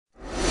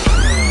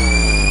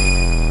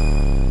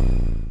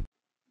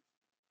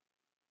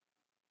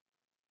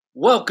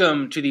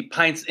Welcome to the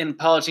Pints and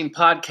Polishing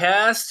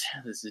Podcast.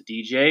 This is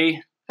DJ.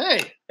 Hey,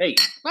 Hey,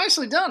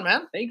 nicely done,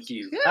 man. thank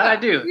you. Yeah, How'd I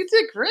do? You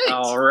did great.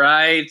 All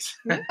right.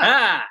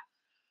 Yeah.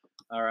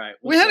 All right.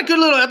 We had a good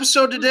little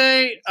episode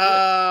today.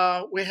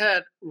 Good. We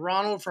had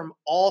Ronald from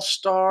All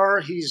Star.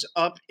 He's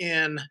up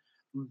in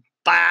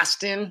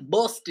Boston.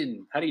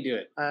 Boston. How do you do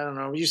it? I don't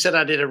know. You said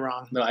I did it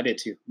wrong. No, I did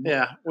too.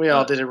 Yeah, we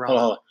all did it wrong.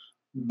 Hold on.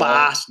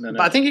 Boston.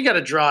 No. I think you got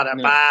to draw that.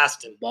 No.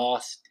 Boston.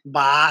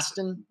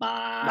 Boston.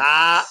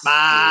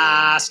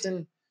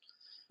 Boston.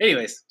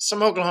 Anyways.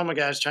 Some Oklahoma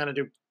guys trying to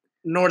do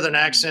northern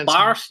accents.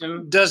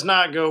 Boston. Does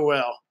not go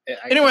well.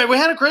 Anyway, we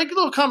had a great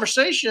little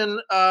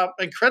conversation.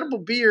 Incredible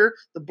beer,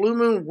 the Blue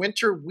Moon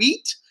Winter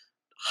Wheat.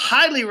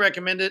 Highly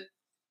recommend it.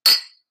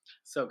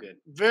 So good.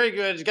 Very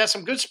good. It's got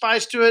some good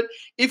spice to it.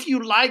 If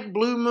you like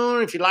Blue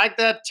Moon, if you like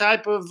that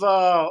type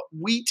of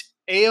wheat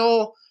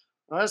ale,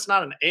 well, it's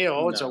not an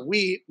ale, it's a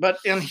wheat. But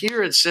in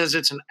here it says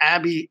it's an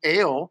Abbey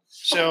ale.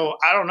 So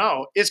I don't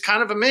know. It's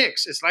kind of a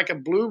mix. It's like a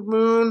Blue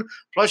Moon,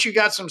 plus you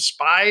got some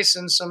spice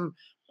and some,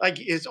 like,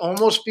 it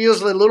almost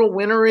feels a little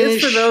winterish.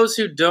 It's for those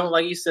who don't,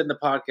 like you said in the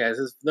podcast,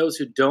 it's for those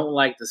who don't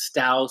like the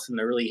stouts and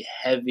the really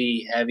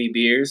heavy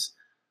beers.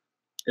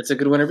 It's a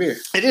good winter beer.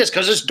 It is,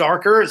 because it's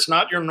darker. It's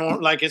not your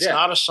normal, like, it's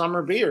not a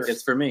summer beer.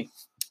 It's for me.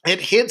 It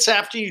hits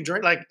after you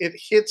drink, like, it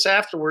hits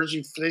afterwards.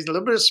 There's a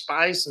little bit of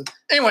spice. And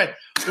anyway,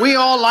 we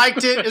all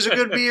liked it. It's a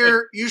good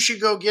beer. You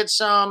should go get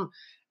some.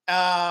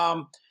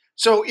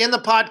 So in the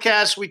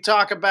podcast, we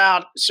talk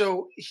about,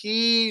 so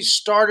he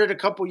started a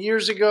couple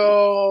years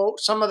ago,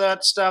 some of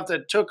that stuff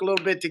that took a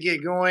little bit to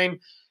get going.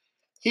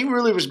 He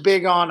really was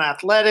big on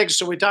athletics.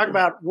 So we talk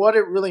about what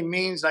it really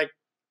means. Like,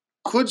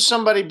 could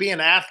somebody be an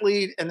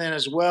athlete? And then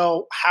as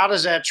well, how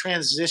does that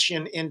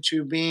transition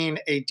into being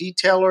a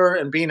detailer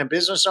and being a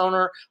business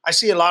owner? I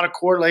see a lot of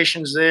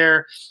correlations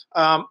there.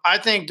 I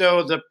think,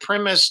 though, the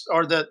premise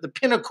or the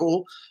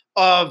pinnacle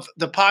of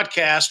the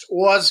podcast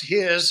was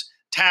his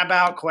tab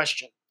out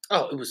question.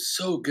 Oh, it was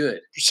so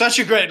good. Such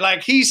a great,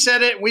 like, he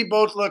said it. We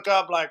both look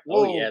up like,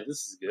 whoa. Oh, yeah,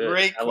 this is good.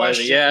 Great I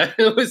question. Yeah,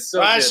 it was so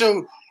good.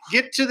 So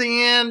get to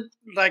the end.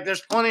 Like,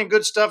 there's plenty of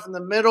good stuff in the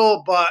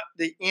middle, but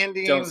the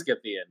ending. Don't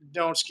skip the end.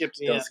 Don't skip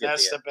the end.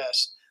 That's the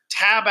best.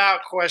 Tab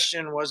out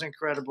question was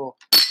incredible.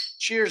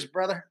 Cheers,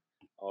 brother.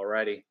 All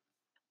righty.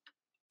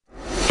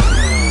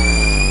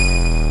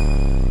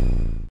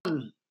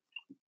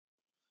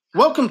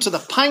 Welcome to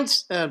the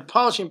Pints and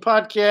Polishing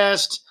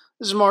Podcast.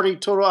 This is Marty,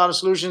 Total Auto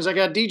Solutions. I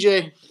got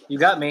DJ. You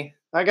got me.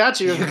 I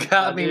got you. You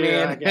got me,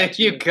 man.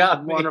 You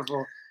got me.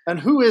 Wonderful. And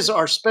who is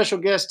our special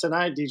guest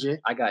tonight, DJ?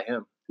 I got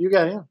him. You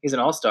got him. He's an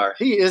all-star.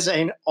 He is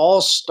an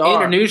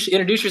all-star.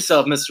 Introduce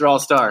yourself, Mr.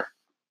 All-Star.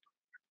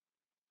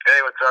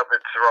 Hey, what's up?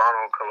 It's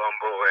Ronald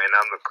Colombo, and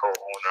I'm the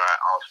co-owner at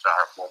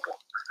All-Star Mobile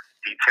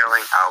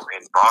Detailing out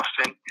in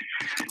Boston.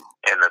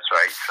 And that's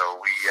right. So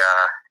we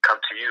come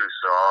to you,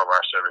 so all of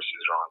our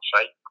services are on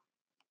site.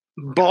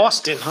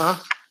 Boston, huh?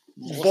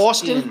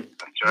 Boston?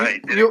 That's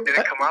right. Did it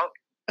come out?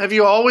 Have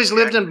you always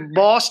lived in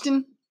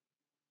Boston?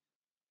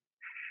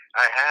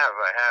 I have.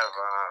 I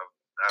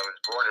was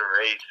born and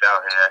raised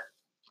out here.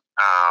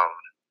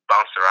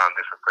 Bounced around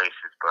different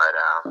places, but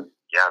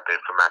yeah, I've been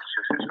from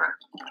Massachusetts, man.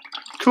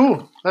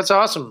 Cool. That's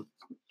awesome.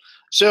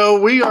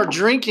 So we are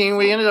drinking.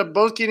 We ended up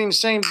both getting the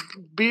same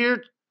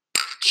beer.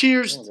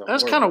 Cheers.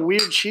 That's kind of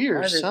weird.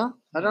 Cheers, huh?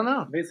 I don't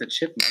know. Maybe it's a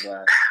chip in my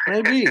glass.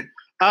 Maybe.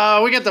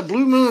 We got the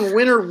Blue Moon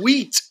Winter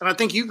Wheat, and I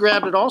think you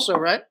grabbed it also,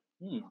 right?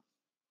 I did.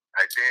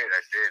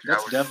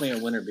 That's definitely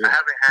a winter beer. I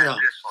haven't had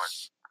this one.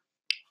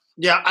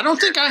 Yeah, I don't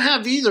think I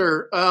have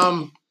either.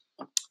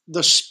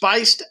 The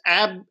spiced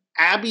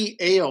Abbey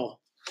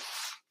Ale,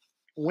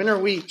 winter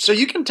wheat. So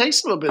you can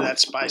taste a little bit of that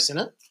spice in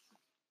it.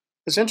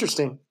 It's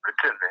interesting.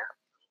 It's in there.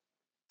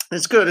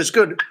 It's good. It's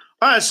good.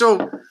 All right,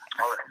 so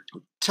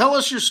tell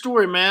us your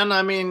story, man.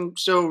 I mean,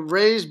 so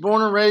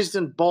born and raised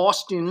in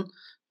Boston.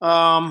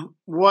 Tell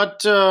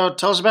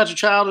us about your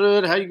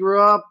childhood, how you grew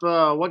up,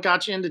 what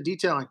got you into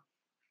detailing?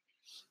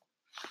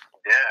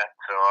 Yeah,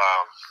 so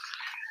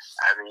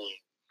I mean,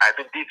 I've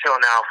been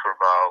detailing now for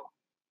about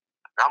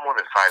not more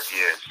than 5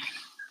 years,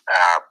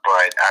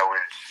 but I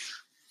was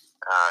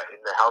in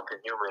the health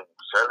and human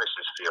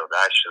services field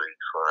actually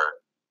for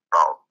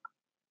about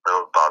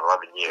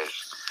 11 years.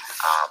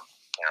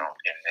 And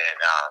then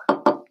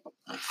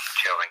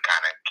detailing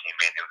kind of came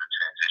in. It was a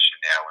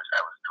transition there. I was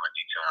doing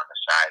detailing on the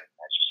side.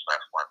 I just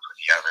left one for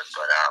the other.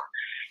 But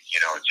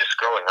just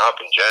growing up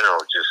in general,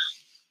 just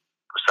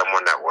for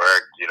someone that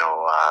worked,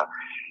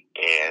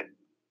 and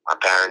my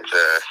parents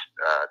are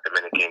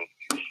Dominican,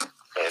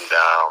 and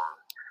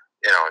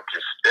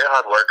just they're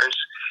hard workers,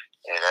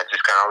 and that's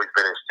just kind of always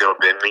been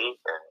instilled in me.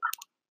 And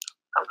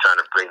I'm trying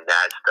to bring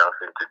that stuff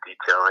into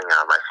detailing.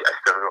 I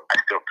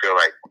still feel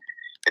like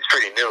it's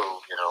pretty new,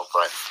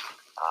 but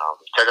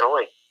take it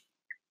away.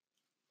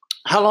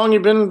 How long you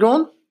been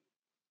going?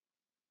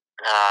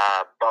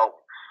 About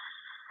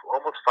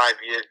almost 5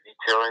 years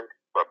detailing,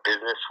 but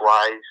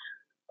business-wise,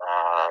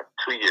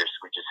 2 years.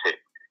 We just hit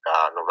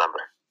November.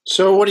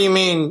 So what do you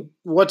mean?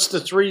 What's the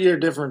 3 year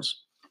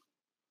difference?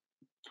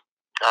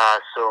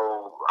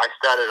 So I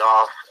started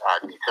off,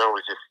 detail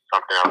was just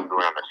something I was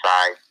doing on the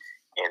side.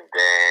 And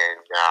then,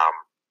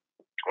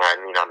 when I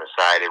mean on the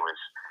side, it was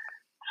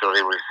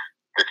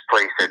this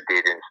place that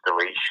did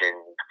installation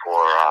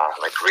for,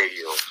 like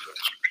radios and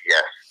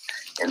GPS.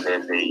 And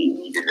then they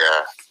needed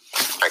a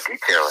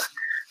detailer.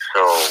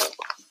 So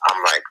I'm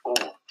like,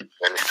 ooh,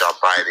 let me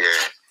stop by there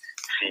and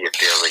see if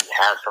they already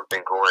have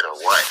something going or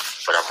what.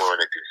 But I'm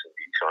willing to do some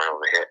detailing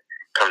over here.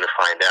 Come to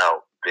find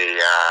out, they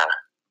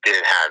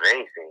didn't have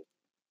anything.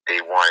 They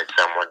wanted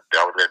someone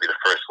that was going to be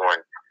the first one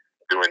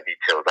doing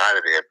details out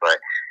of there, but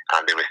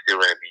they were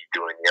still going to be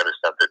doing the other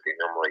stuff that they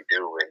normally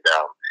do. And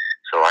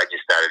so I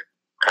just started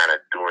kind of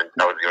doing,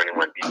 I was the only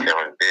one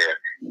detailing there.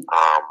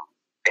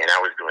 And I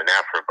was doing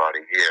that for about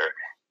a year.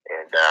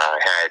 And I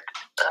had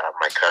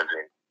my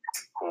cousin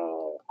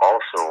who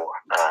also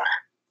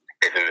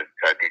is in the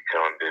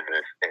detailing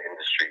business and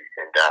industry.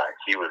 And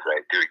he was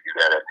like, dude, you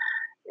got to,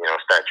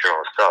 start your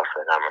own stuff.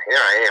 And here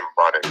I am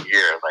about a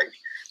year, like,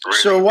 really.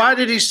 So why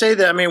did he say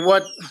that? I mean,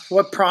 what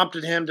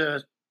prompted him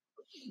to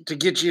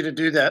get you to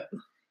do that?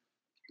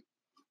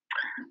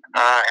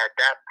 At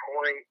that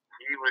point,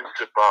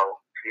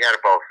 he had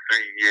about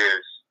 3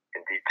 years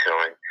in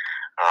detailing,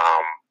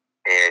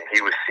 and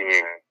he was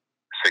seeing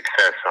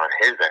success on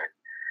his end.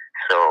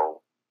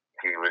 So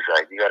he was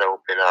like, you got to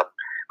open up.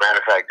 Matter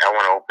of fact, I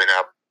want to open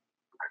up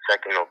a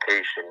second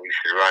location. You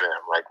should run it.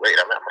 I'm like, wait,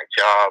 I'm at my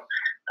job.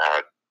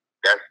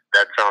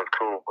 That sounds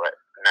cool, but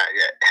not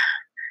yet.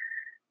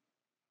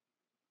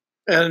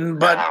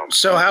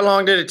 So how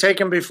long did it take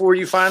him before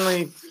you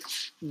finally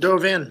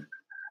dove in?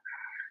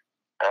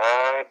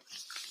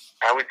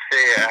 I would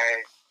say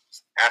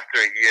after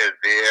a year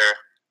there,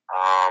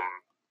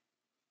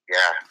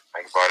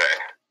 like about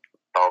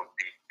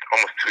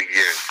almost 2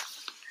 years,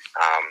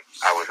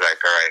 I was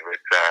like, all right,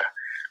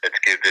 let's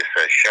give this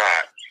a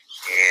shot.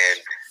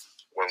 And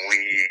when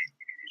we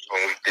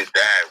did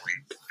that, we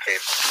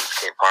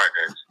became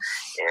partners.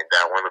 And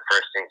one of the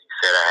first things he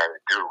said I had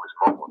to do was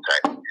mobile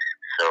type.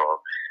 So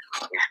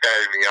he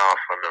started me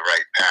off on the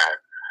right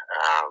path,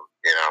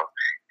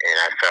 and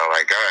I felt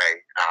like, all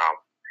right,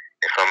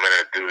 if I'm going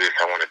to do this,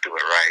 I want to do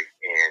it right.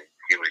 And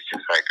he was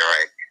just like, all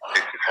right,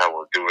 this is how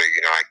we'll do it.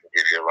 I can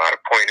give you a lot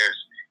of pointers.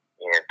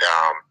 And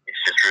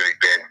he's just really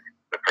been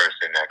the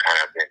person that kind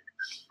of been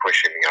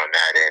pushing me on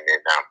that end.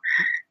 And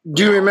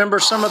do you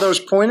remember some of those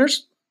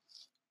pointers?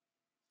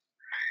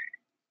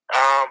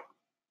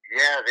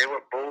 Yeah, they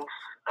were both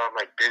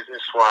like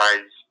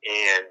business-wise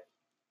and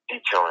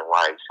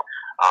detailing-wise,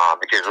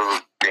 because those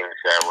were things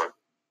that were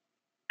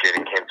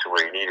getting him to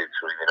where he needed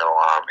to,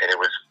 and it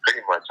was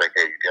pretty much like,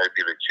 hey, you got to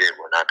be legit.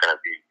 We're not going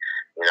to be,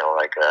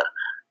 like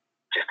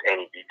just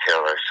any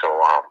detailer. So,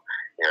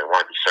 you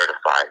want to be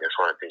certified. That's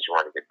one of the things you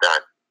want to get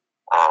done.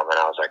 And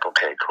I was like,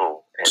 okay,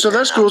 cool. And, so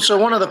that's cool. So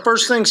one of the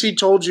first things he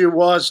told you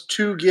was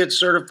to get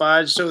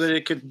certified so that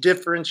it could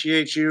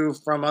differentiate you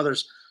from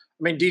others.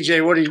 I mean,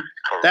 DJ,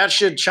 that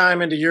should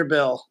chime into your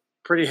bell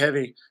pretty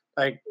heavy,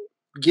 like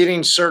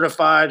getting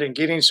certified and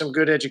getting some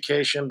good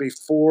education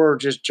before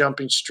just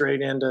jumping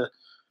straight into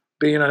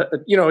being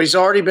he's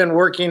already been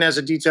working as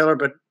a detailer,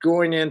 but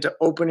going into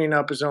opening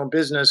up his own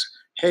business,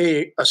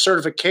 hey, a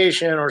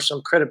certification or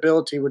some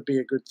credibility would be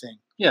a good thing.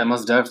 Yeah,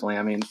 most definitely.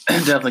 I mean,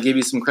 definitely give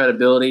you some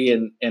credibility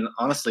and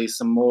honestly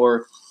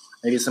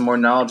maybe some more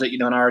knowledge that you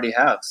don't already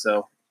have.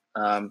 So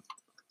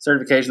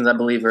certifications, I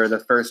believe, are the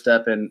first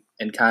step in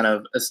kind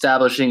of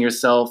establishing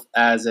yourself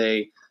as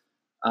a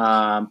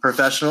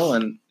professional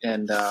and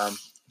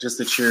just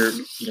that you're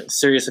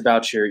serious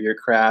about your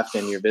craft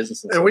and your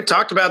business. And we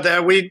talked about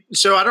that.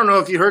 So I don't know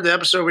if you heard the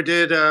episode we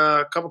did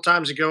a couple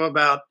times ago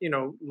about,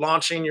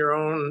 launching your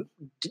own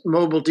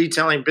mobile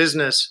detailing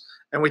business.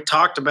 And we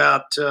talked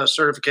about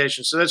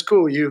certification. So that's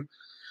cool.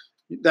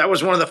 That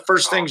was one of the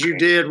first things you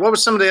did. What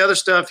was some of the other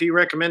stuff he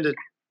recommended?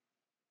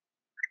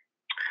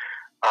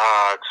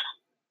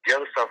 The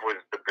other stuff was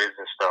the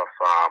business stuff,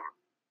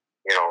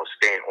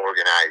 staying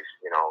organized,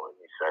 and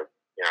he said,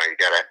 you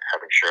got to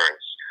have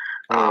insurance.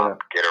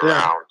 Get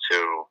around to,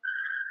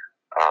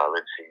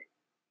 let's see,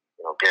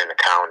 get an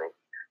accounting.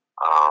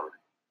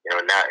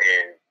 And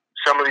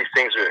some of these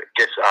things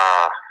gets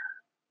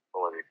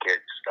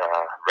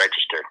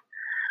registered.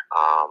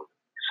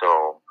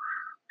 So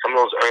some of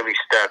those early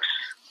steps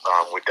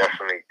were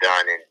definitely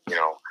done, and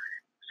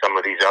some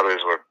of these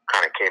others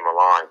kind of came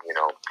along.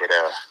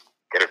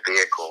 Get a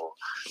vehicle.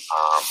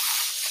 I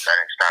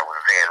didn't start with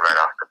a van right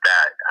off the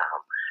bat.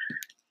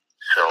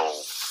 So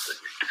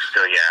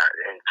still,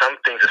 and some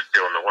things are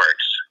still in the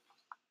works.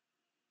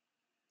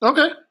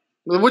 Okay,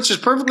 which is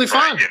perfectly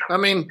fine. I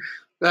mean,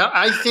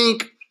 I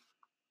think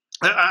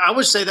I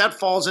would say that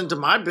falls into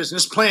my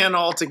business plan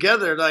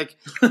altogether. Like,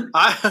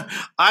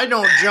 I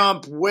don't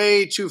jump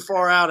way too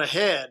far out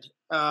ahead.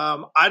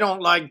 I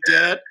don't like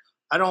debt.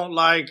 I don't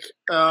like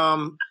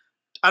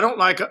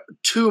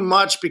too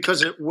much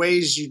because it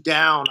weighs you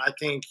down, I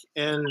think.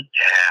 And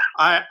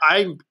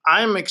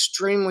I'm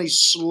extremely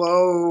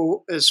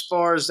slow as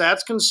far as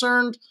that's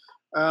concerned.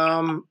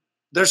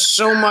 There's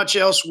so much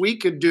else we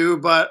could do,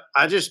 but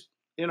I just,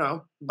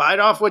 bite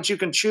off what you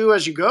can chew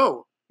as you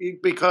go,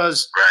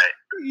 because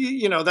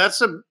Right.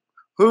 that's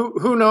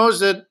who knows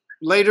that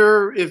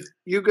later, if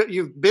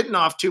you've bitten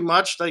off too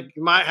much, like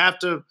you might have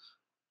to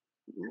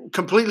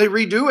completely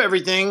redo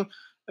everything,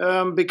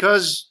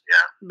 because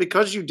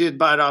you did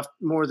bite off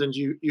more than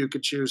you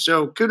could chew.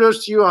 So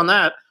kudos to you on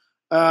that.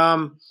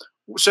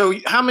 So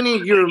how many,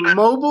 you're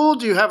mobile?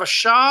 Do you have a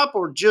shop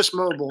or just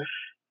mobile?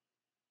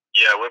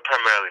 Yeah, we're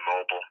primarily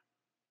mobile.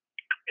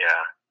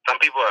 Yeah. Some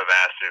people have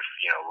asked if,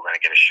 we're going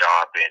to get a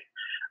shop, and,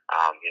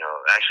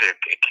 actually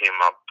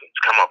it's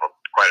come up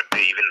quite a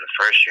bit, even in the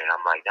first year. And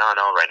I'm like, no,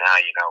 right now,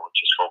 we're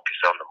just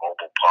focused on the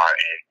mobile part.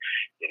 And,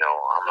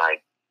 I'm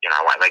like,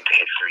 I'd like to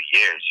hit 3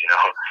 years,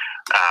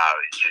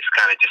 just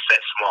kind of just set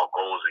small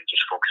goals and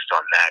just focused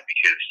on that,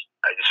 because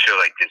I just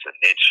feel like there's a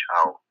niche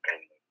out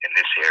in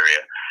this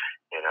area,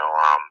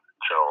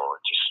 so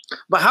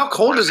just. But how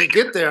cold does it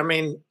get there? I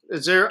mean,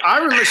 I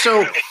remember,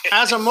 so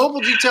as a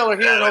mobile detailer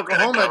here in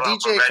Oklahoma,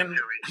 DJ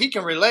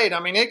can relate. I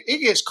mean, it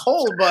gets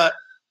cold, but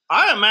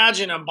I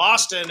imagine in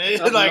Boston,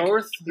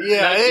 north,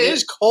 it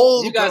is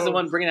cold. You guys are the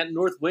one bringing that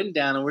north wind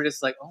down, and we're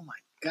just like, oh my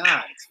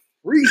God, it's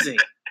freezing.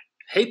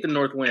 Hate the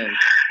north wind.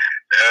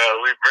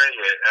 We bring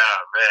it. Oh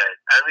man,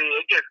 I mean,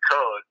 it gets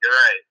cold. You're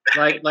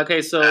right.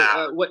 Okay, so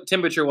what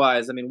temperature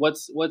wise? I mean,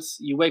 what's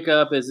you wake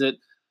up? Is it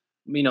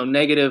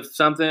negative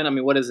something? I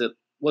mean, what is it?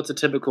 What's a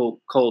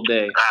typical cold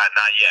day?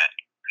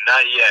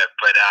 Not yet.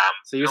 But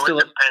so you're still.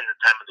 It depends the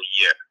time of the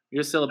year.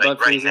 You're still above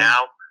freezing right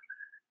now.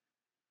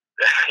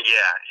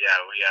 Yeah,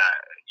 we are.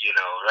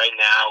 Right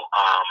now,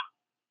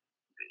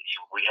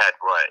 we had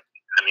what?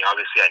 I mean,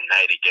 obviously at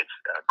night it gets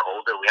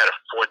colder. We had a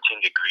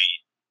 14-degree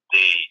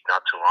day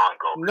not too long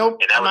ago.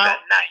 Nope, and that was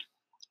at night.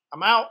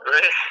 I'm out.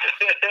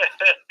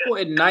 Well,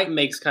 at night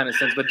makes kind of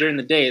sense, but during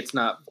the day it's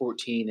not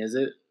 14, is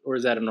it? Or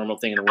is that a normal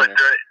thing in the winter?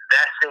 But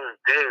that same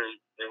day,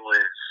 it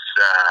was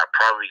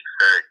probably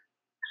 30.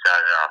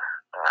 Started off,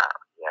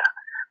 yeah.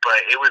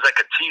 But it was like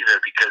a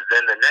teaser, because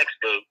then the next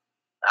day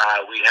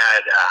we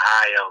had a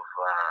high of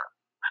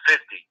 50.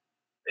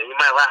 And you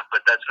might laugh,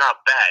 but that's not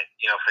bad.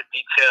 For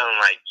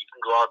detailing, like, you can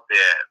go out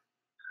there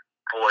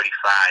 45,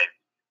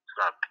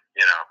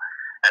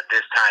 at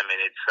this time,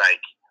 and it's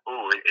like,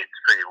 ooh, it's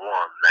pretty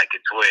warm. Like,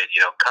 it's weird.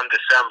 Come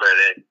December,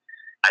 then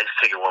I just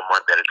take it 1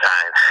 month at a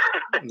time.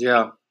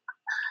 Yeah.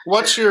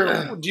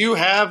 Do you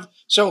have,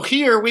 so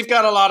here we've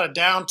got a lot of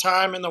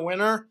downtime in the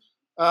winter.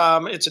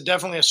 It's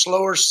definitely a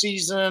slower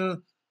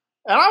season.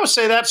 And I would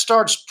say that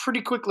starts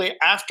pretty quickly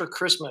after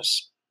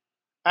Christmas.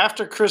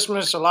 After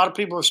Christmas, a lot of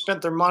people have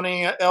spent their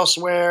money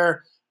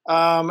elsewhere,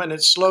 and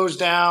it slows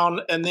down.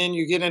 And then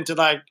you get into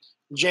like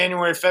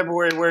January,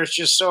 February, where it's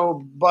just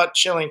so butt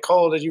chilling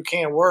cold that you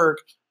can't work.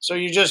 So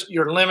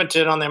you're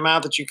limited on the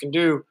amount that you can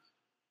do.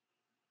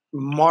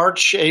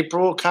 March,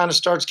 April kind of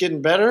starts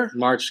getting better.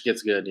 March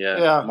gets good,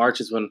 yeah. March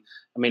is when,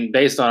 I mean,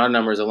 based on our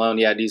numbers alone,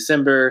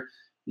 December,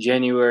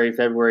 January,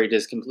 February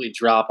just completely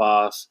drop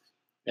off,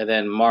 and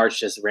then March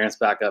just ramps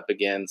back up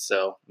again.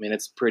 So, I mean,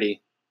 it's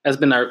pretty. That's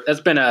been how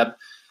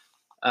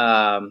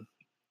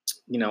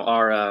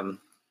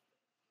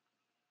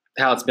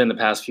it's been the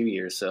past few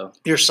years. So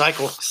your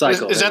cycle.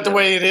 Is that the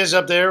way it is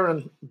up there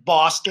in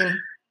Boston?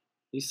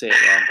 You say it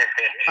wrong.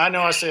 I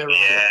know I say it wrong.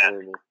 Yeah.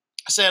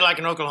 I say it like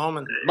an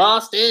Oklahoman.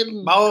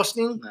 Boston.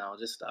 No,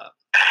 just stop.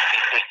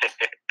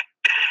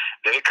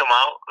 Did it come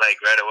out like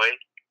right away?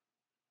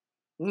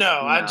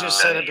 No, I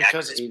just said it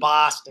because it's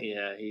Boston.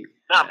 Yeah.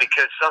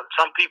 Because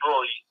some people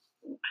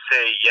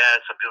say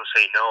yes, some people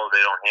say no.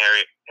 They don't hear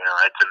it.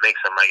 It's a mix.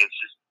 I'm like, it's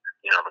just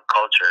the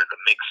culture, the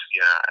mix.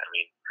 I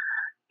mean,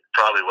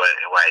 probably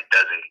why it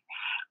does it.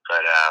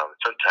 But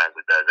sometimes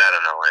it does. I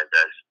don't know why it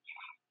does.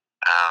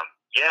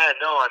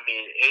 I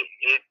mean,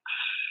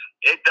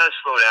 it does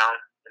slow down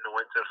in the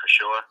winter for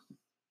sure.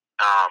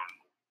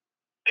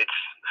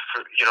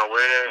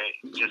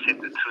 We're just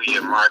hit the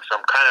 2-year mark, so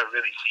I'm kind of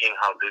really seeing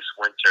how this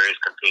winter is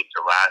compared to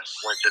last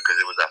winter, because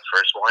it was our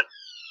first one.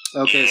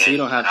 Okay, so you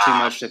don't have too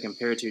much to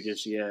compare to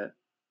just yet.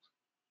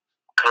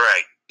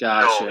 Correct.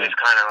 Gotcha. So it's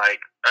kind of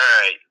like, all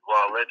right,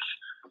 well, let's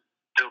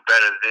do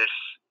better this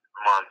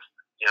month,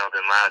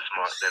 than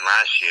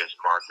last year's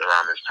month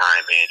around this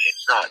time, and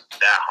it's not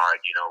that hard,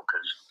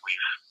 because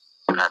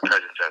our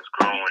presence has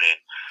grown, and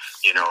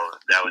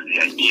that was the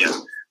idea.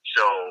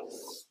 So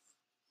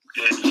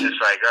it's just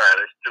like, all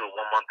right, let's do it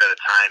 1 month at a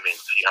time and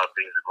see how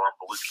things are going.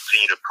 But we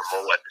continue to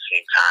promote at the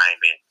same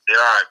time, and there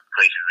are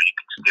places where you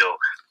can still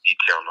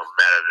detail no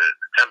matter the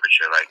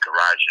temperature, like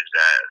garages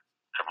at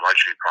some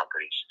luxury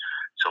properties.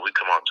 So we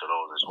come out to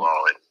those as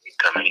well, and you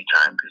can come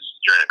anytime, because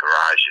you're in a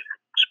garage and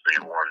it's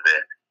pretty warm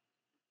there.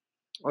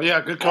 Oh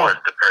yeah, good call. Or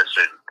if the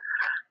person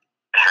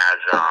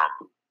has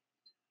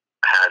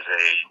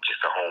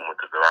just a home with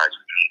a garage.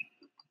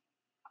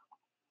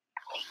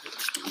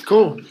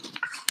 Cool.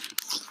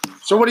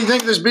 So what do you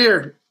think of this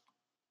beer?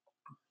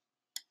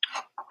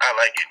 I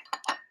like it.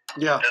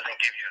 Yeah. It doesn't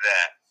give you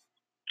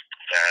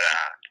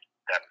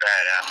that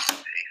bad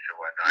aftertaste or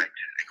whatnot.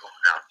 It goes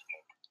down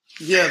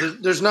smooth. Yeah,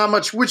 there's not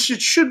much, which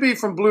it should be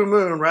from Blue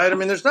Moon, right? I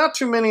mean, there's not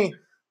too many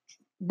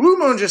Blue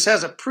Moon just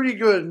has a pretty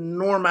good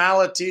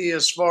normality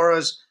as far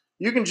as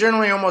you can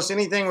generally almost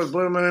anything with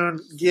Blue Moon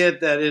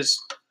get that is.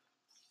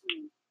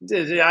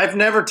 I've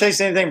never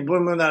tasted anything with Blue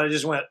Moon that I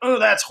just went, oh,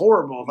 that's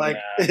horrible. Like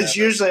it's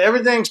never. usually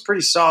everything's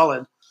pretty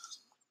solid.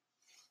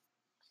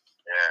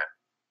 Yeah.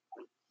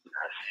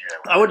 I see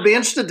that. I would be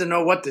interested to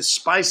know what this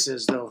spice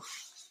is, though.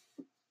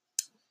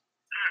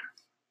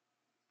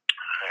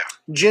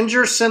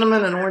 Ginger,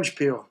 cinnamon, and orange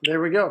peel.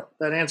 There we go.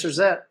 That answers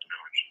that.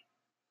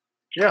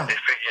 Yeah. They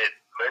figured,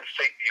 let's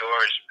take the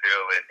orange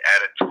peel and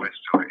add a twist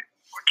to it.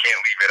 We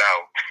can't leave it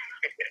out.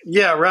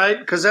 Yeah, right?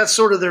 Because that's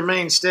sort of their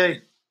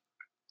mainstay.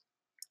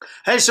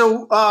 Hey,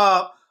 so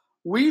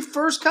we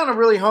first kind of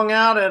really hung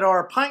out at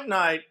our pint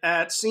night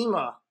at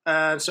SEMA.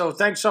 So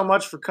thanks so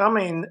much for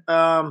coming.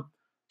 Tell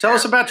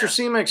us about your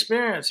SEMA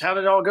experience. How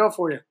did it all go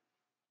for you?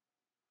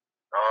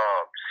 Oh,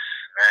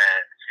 man,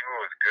 SEMA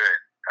was good.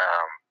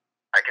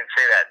 I can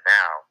say that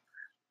now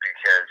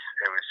because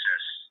it was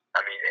just,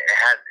 I mean,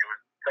 it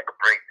was like a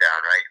breakdown,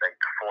 right? Like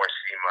before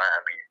SEMA, I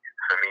mean,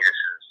 for me, this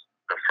is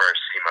the first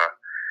SEMA,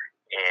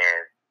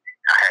 and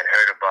I had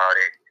heard about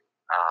it.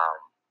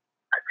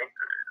 I think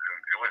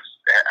it was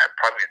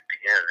probably at the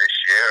beginning of this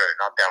year, or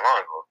not that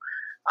long ago.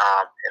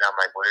 And I'm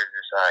like, what is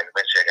this?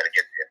 Eventually, I got to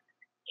get there.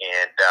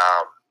 And,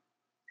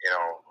 you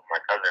know, my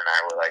cousin and I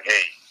were like,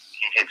 hey,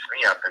 he hits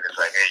me up and it's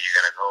like, hey, you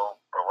going to go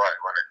or what?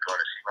 You want to go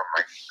to SEMA? I'm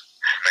like,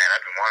 man,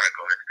 I've been wanting to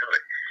go. Let's do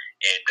it.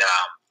 And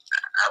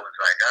I was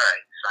like, all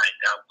right,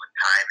 signed up with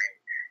timing.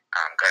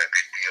 Got a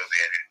good deal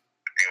there.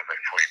 I think it was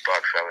like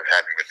 $40. I was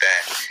happy with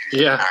that.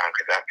 Yeah.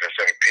 Because after a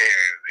certain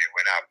period, it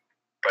went up.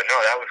 But no,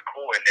 that was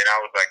cool. And then I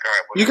was like, all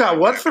right. You got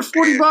what for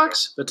 $40?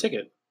 The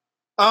ticket.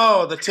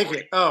 Oh, the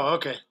ticket. Oh,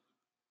 okay.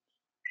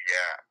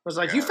 Yeah. I was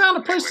like, you found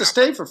a place to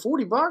stay for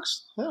 $40?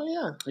 Hell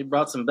yeah. He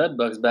brought some bed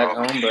bugs back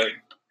home, but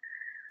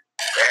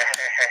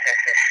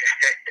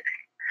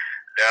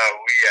no,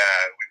 we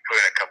put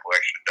in a couple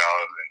extra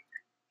dollars and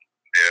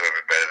did a little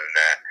bit better than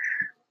that.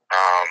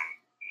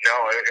 No,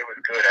 it was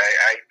good.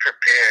 I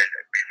prepared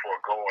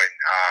before going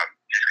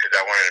just because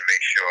I wanted to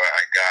make sure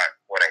I got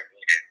what I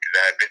needed because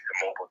I had been to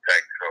Mobile Tech,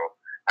 so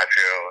I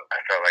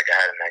felt like I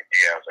had an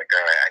idea. I was like,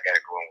 all right, I got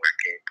to go in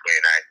with gameplay,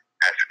 and I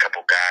asked a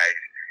couple guys.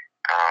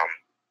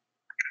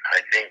 I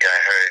think I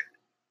heard,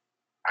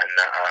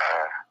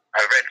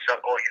 I read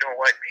some. Oh, you know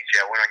what,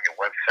 BJ? I went on your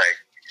website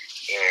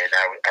and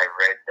I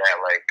read that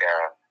like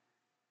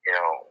you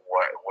know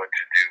what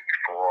to do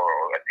before,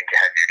 or I think I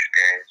had your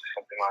experience or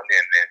something on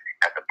there. And then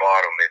at the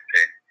bottom it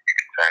said you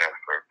can sign up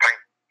for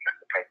pint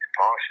to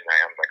polish, and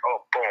I'm like,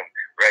 oh, boom,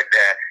 read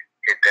that,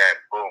 hit that,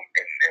 boom,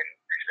 and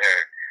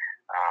reserved.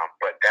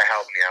 But that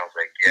helped me. I was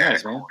like, yeah,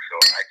 nice, cool. man. So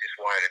I just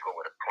wanted to go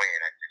with a plan.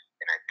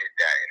 I did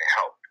that, and it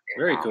helped. And,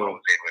 Very cool. I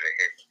was able to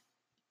hit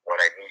what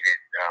I needed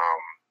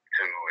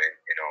to, and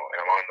you know, and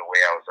along the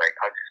way, I was like,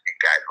 I'll just meet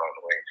guys along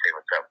the way and say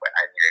what's up. But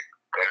I need to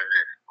go to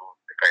this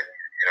booth if I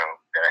need, you know,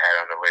 that I had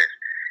on the list,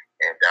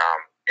 and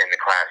in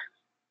the classes,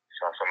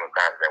 saw some of the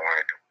classes I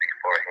wanted to do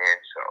beforehand,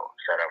 so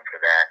set up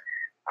for that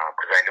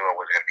because I knew I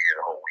wasn't going to be here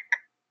the whole week.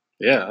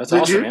 Yeah, that's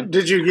awesome, man.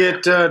 Did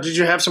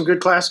you have some good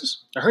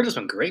classes? I heard there's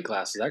some great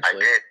classes,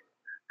 actually. I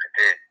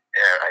did.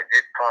 Yeah, I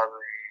did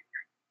probably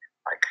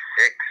like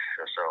 6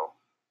 or so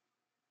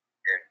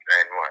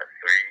in what,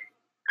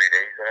 3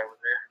 days that I was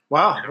there.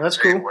 Wow, that's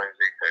Tuesday, cool.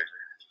 Wednesday,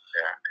 Thursday.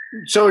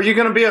 Yeah. So are you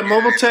going to be at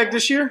Mobile Tech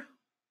this year?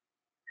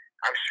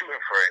 I'm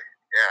shooting for it.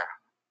 Yeah.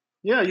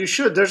 Yeah, you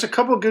should. There's a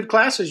couple of good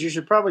classes you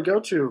should probably go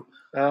to.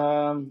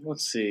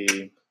 Let's see.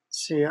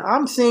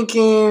 I'm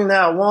thinking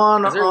that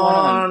one Is there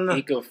one on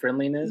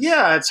eco-friendliness?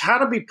 Yeah, it's how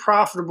to be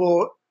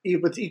profitable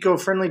with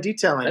eco-friendly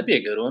detailing. That'd be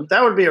a good one.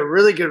 That would be a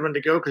really good one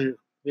to go to.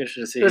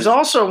 There's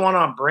also one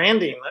on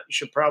branding that you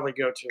should probably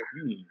go to.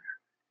 Yeah,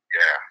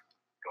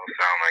 those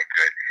sound like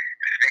good.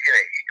 Speaking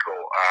of eco,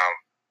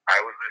 I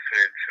was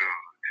listening to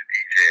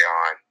DJ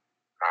on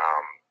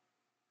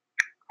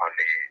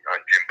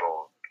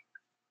Jimbo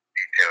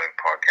detailing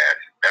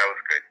podcast. That was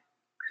good.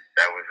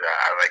 That was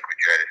I like what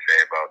you had to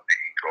say about the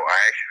eco.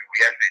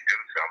 We actually do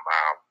some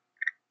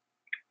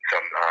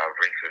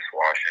rinseless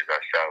washes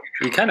ourselves.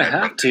 You kind of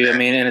have to. I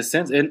mean, in a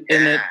sense, with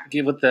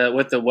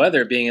the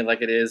weather being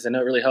like it is, I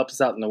know it really helps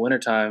us out in the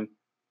wintertime.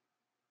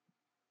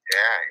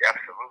 Yeah,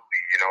 absolutely.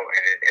 You know,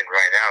 and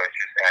right now it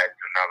just adds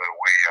another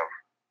way of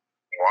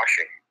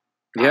washing.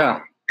 Yeah.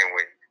 And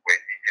when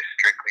you just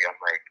strictly, I'm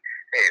like,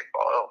 hey, if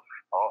all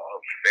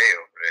else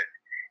fails, then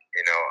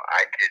you know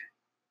I could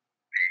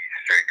be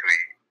strictly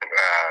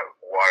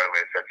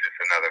waterless. That's just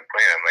another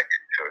plan. I'm like,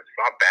 so it's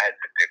not bad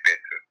to dip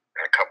into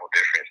a couple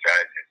different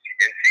strategies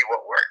and see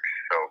what works.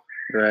 So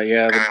right,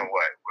 yeah, kind of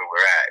where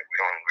we're at. We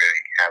don't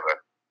really have a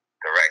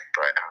direct,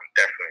 but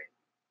definitely.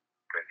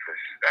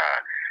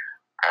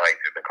 I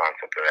like the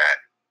concept of that.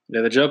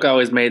 Yeah, the joke I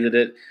always made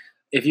that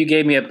if you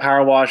gave me a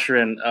power washer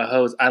and a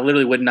hose, I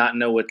literally would not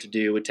know what to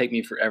do. It would take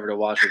me forever to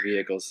wash a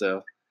vehicle.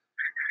 So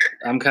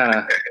I'm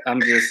drinking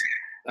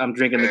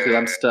the Kool-Aid.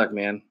 I'm stuck,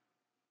 man.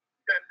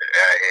 I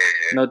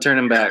hear you. No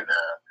turning back. And,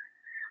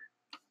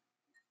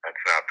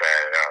 that's not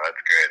bad. No,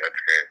 that's good.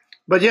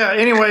 But yeah,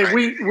 anyway,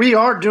 we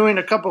are doing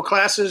a couple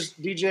classes.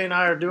 DJ and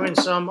I are doing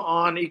some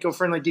on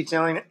eco-friendly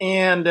detailing,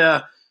 and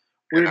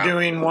we're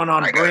doing one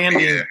on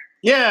branding.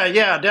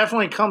 Yeah,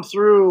 definitely come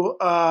through.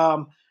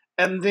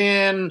 And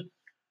then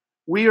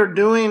we are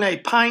doing a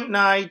pint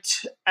night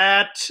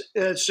at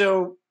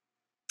so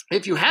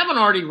if you haven't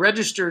already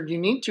registered, you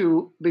need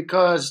to,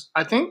 because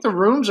I think the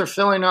rooms are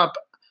filling up.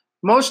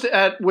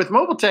 With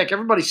Mobile Tech,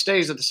 everybody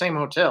stays at the same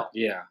hotel.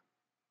 Yeah.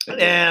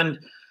 And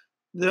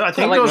I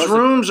think those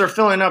rooms are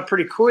filling up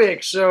pretty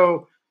quick.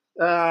 So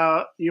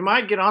you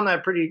might get on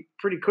that pretty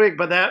quick.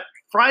 But that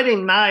Friday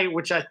night,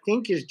 which I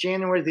think is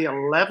January the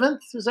 11th,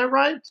 is that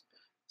right?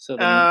 So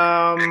they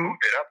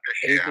moved it up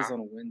this year. 8th is on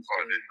a Wednesday.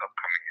 Or this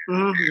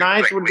upcoming year.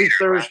 9th Like would be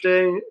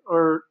Thursday.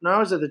 Or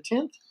no, is it the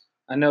 10th?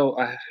 I know.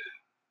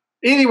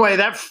 Anyway,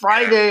 that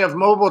Friday of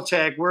Mobile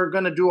Tech, we're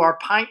going to do our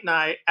pint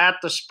night at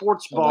the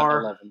sports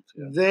bar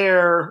 11th,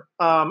 there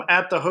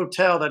at the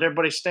hotel that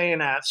everybody's staying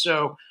at.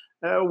 So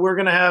we're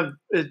going to have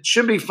 – it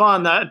should be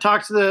fun. I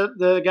talked to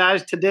the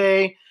guys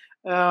today,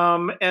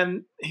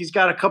 and he's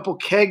got a couple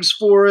kegs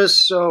for us.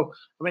 So,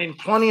 I mean,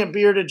 plenty of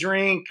beer to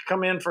drink.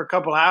 Come in for a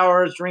couple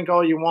hours, drink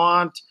all you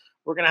want.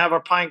 We're going to have our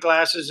pint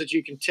glasses that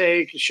you can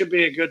take. It should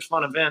be a good,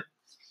 fun event.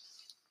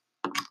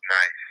 Nice.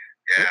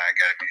 Yeah, I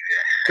gotta be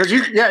there.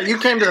 Because you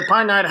came to the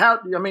pint night.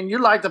 You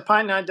liked the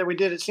pint night that we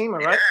did at SEMA,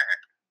 right? Yeah.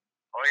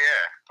 Oh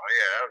yeah,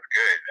 that was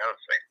good. That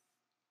was like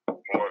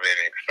more than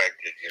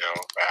expected,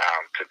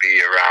 to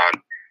be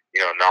around,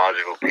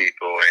 knowledgeable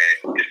people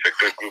and just a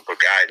good group of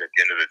guys at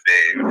the end of the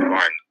day. It was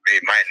fun.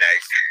 Made my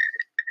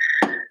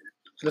night.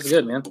 That's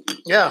good, man.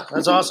 Yeah,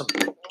 that's awesome.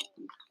 All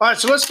right,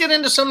 so let's get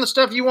into some of the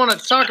stuff you want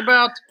to talk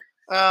about.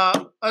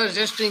 It was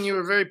interesting. You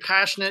were very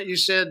passionate. You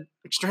said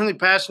extremely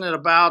passionate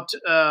about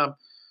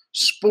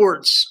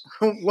sports.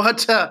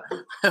 What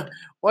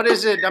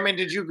is it? I mean,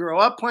 did you grow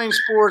up playing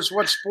sports?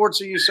 What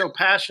sports are you so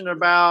passionate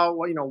about?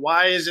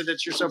 Why is it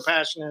that you're so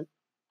passionate?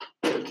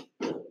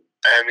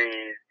 I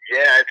mean,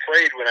 I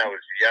played when I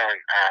was young,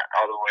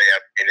 all the way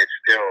up, and it's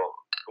still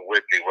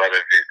with me, whether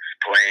it's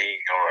playing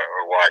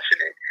or watching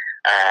it.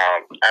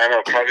 I don't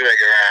know, probably like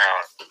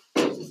around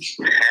 10,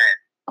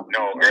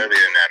 no, earlier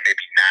than that,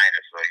 maybe 9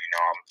 or so.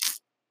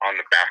 I'm on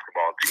the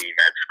basketball team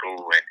at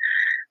school, and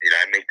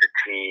I make the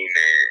team,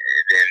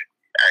 and then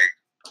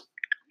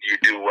you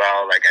do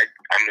well. Like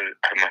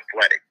I'm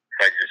athletic,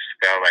 so I just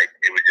felt like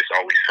it was just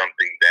always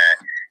something that,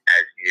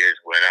 as years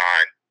went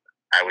on,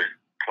 I was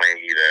playing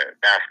either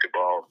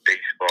basketball,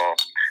 baseball,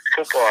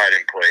 football. I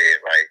didn't play it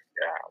like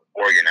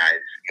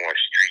organized, more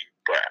street,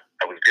 but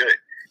I was good.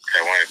 So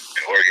I wanted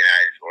to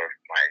organize, or if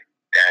my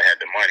dad had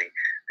the money,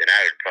 then I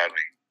would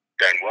probably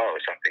done well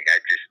or something. I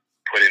just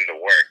put in the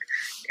work,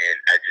 and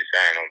I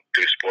don't know,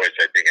 through sports,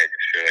 I think I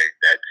just feel like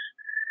that's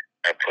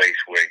a place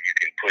where you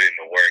can put in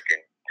the work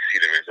and see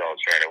the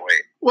results right away.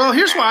 Well,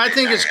 here's why I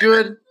think it's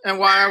good, and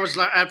why I was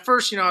like, at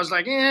first, I was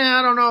like,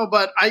 I don't know,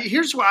 but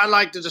here's why I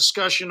like the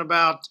discussion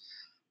about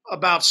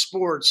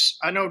sports.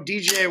 I know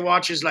DJ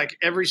watches like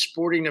every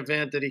sporting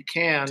event that he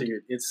can.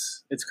 Dude,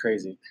 it's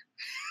crazy.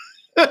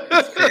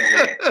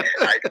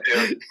 I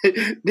do.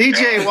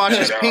 DJ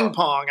watches ping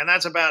pong, and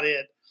that's about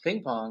it.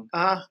 Ping pong?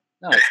 Uh-huh.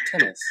 No, it's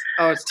tennis.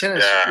 Oh, it's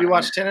tennis. You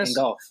watch tennis? And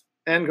golf.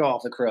 And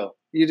golf. LaCroix.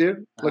 You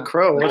do?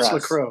 LaCroix. What's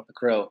LaCroix?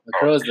 LaCroix.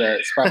 LaCroix is the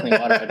sparkling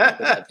water I drink with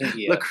that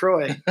pinky.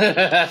 LaCroix.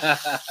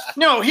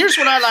 No, here's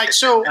what I like.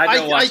 So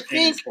I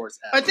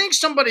think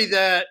somebody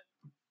that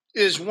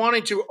is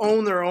wanting to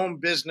own their own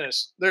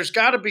business, there's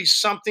got to be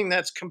something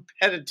that's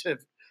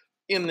competitive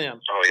in them,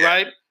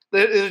 right?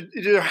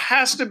 There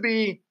has to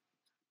be,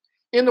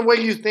 in the way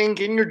you think,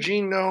 in your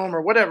genome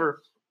or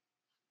whatever,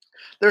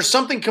 there's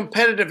something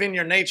competitive in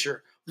your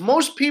nature.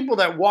 Most people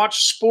that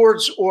watch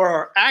sports or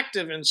are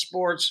active in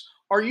sports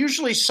are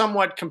usually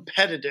somewhat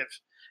competitive,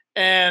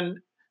 and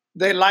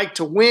they like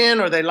to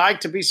win or they like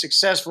to be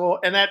successful,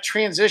 and that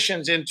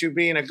transitions into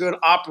being a good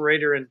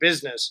operator in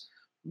business.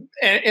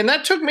 And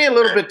that took me a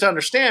little bit to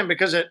understand,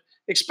 because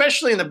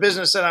especially in the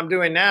business that I'm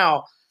doing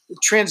now,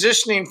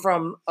 transitioning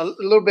from a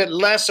little bit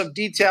less of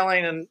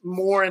detailing and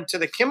more into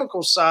the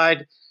chemical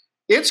side,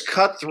 it's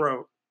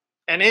cutthroat.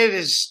 And it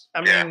is,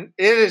 it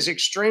is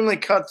extremely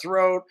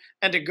cutthroat.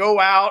 And to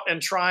go out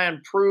and try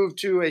and prove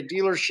to a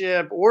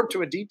dealership or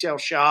to a detail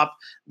shop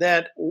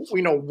that,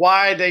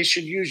 why they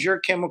should use your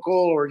chemical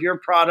or your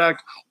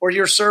product or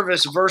your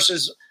service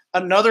versus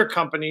another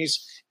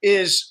company's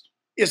is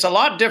a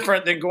lot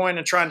different than going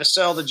and trying to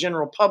sell the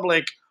general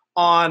public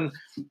on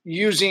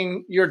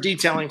using your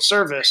detailing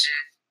service.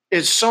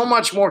 It's so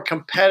much more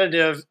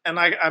competitive. And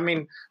I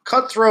mean,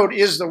 cutthroat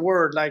is the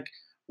word. Like,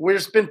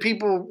 there's been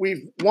people,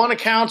 we've won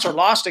accounts or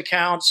lost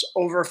accounts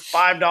over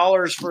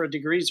 $5 for a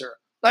degreaser.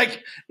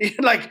 Like,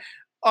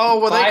 oh,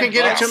 well, they can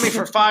get it to me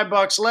for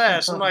 $5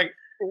 less. I'm like,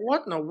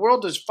 what in the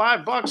world does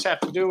 $5 have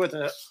to do with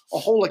a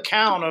whole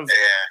account of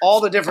all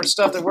the different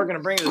stuff that we're going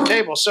to bring to the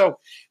table? So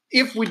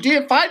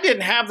if I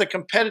didn't have the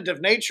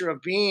competitive nature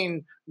of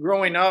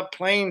growing up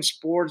playing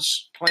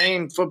sports,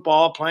 playing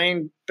football,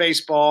 playing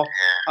baseball,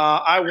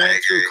 I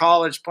went through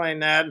college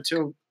playing that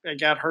until I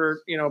got hurt,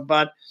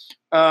 but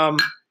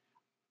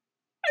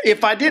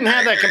if I didn't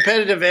have that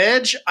competitive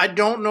edge, I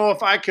don't know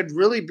if I could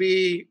really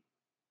be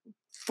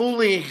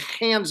fully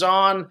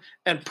hands-on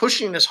and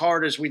pushing as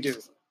hard as we do.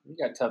 You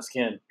got tough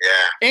skin.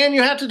 Yeah. And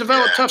you have to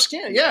develop tough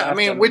skin. Yeah, I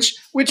mean, to.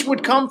 which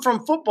would come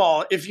from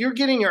football. If you're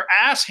getting your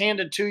ass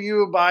handed to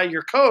you by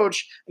your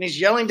coach and he's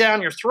yelling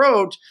down your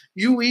throat,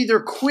 you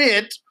either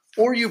quit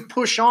or you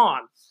push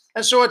on.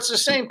 And so it's the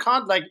same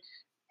like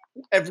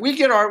if we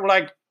get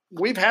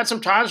we've had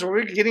some times where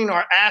we're getting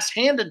our ass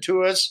handed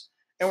to us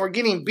and we're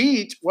getting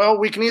beat, well,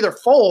 we can either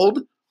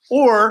fold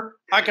or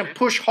I can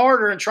push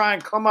harder and try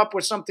and come up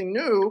with something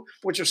new,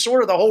 which is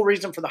sort of the whole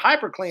reason for the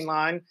hyperclean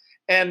line,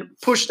 and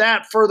push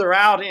that further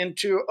out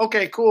into,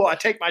 okay, cool, I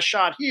take my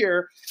shot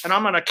here, and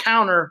I'm going to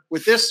counter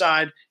with this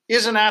side.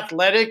 Is an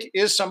athletic,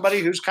 is somebody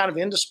who's kind of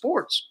into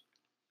sports.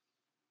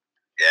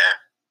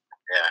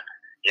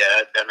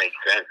 Yeah, that makes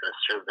sense.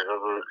 That's true. Those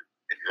are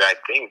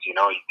exact things,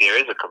 there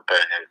is a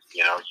competitive,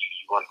 you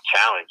want to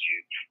challenge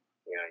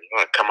you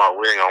want to come out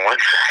winning on one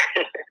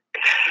side.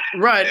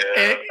 Right.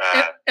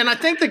 Yeah, and I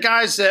think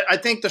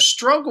the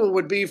struggle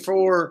would be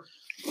for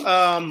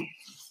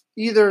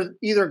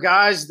either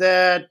guys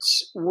that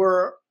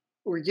were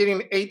getting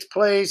 8th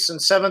place and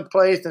 7th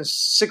place and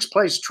 6th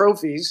place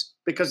trophies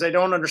because they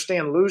don't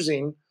understand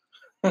losing.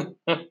 They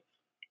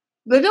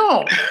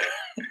don't.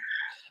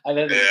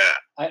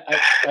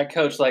 I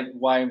coach like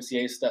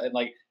YMCA stuff, and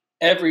like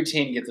every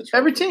team gets a trophy.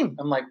 Every team.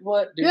 I'm like,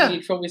 what do we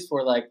need trophies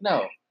for? Like,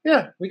 no.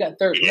 Yeah. We got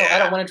 3rd. Yeah. No, I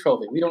don't want a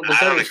trophy. We don't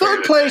deserve a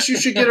trophy. 3rd place, you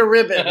should get a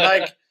ribbon.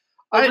 Like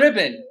a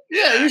ribbon.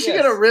 Yeah, you should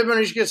get a ribbon.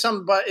 You should get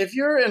something. But if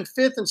you're in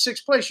 5th and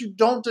 6th place, you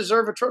don't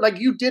deserve a trophy. Like,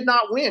 you did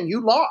not win.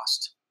 You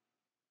lost.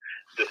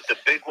 The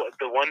big one,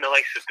 the one that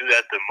likes to do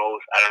that the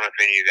most, I don't know if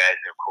any of you guys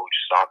have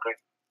coached soccer.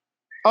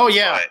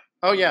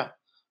 Oh, yeah.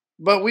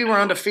 But we were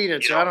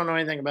undefeated, so I don't know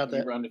anything about that.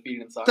 We were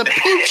undefeated in soccer. The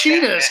Pink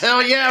Cheetahs.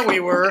 Hell yeah, we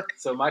were.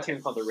 So my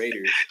team's called the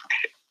Raiders.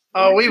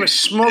 Oh, we would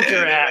smoke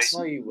your ass.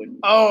 No, you wouldn't.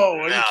 Oh,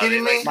 are you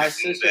kidding me? My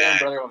sister and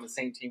brother were on the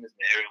same team as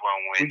me. Everyone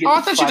wins. Oh, I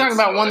thought you were talking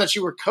about one that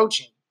you were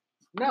coaching.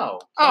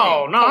 No.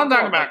 Oh, no, I'm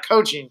talking about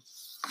coaching.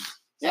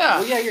 Yeah.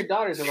 Well, yeah, your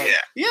daughters are like.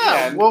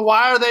 Yeah. Well,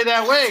 why are they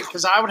that way?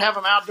 Because I would have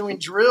them out doing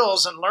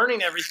drills and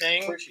learning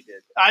everything. Of course you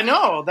did. I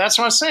know. That's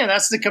what I'm saying.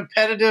 That's the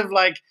competitive,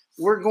 like,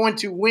 we're going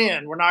to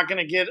win. We're not going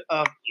to get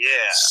a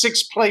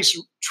 6th place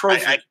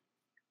trophy. Exactly.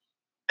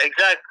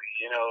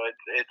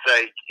 It's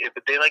like,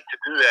 but they like to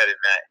do that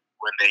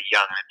when they're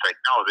young. It's like,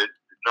 no,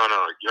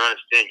 you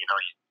understand,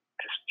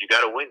 you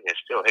got to win this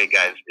still. Hey,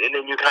 guys. And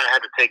then you kind of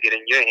have to take it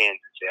in your hands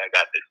and say, I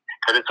got this.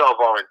 Because it's all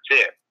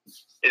volunteer.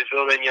 And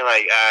so then you're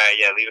like,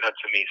 leave it up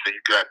to me. So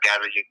you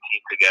gather your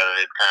team together.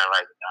 It's kind of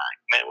like,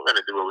 man, we're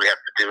going to do what we have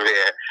to do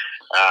here.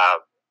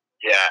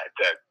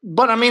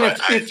 But, I mean,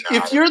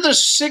 if you're the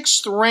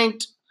 6th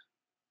ranked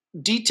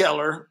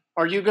detailer,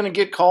 are you going to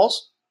get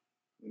calls?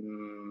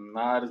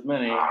 Not as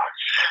many.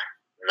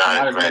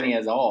 Not as many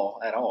at all.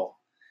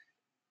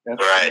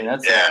 That's,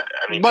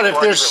 right. But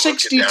if there's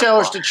 6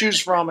 detailers to choose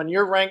from and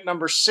you're ranked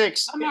number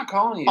 6 I'm not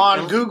calling you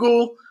on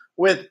Google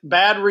with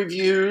bad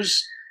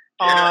reviews,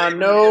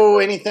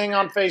 anything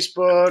on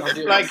Facebook,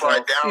 like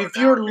if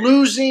you're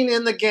losing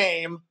in the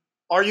game,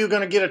 are you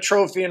going to get a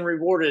trophy and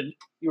rewarded?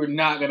 You're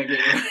not going to get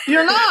it.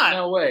 You're not.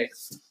 No way.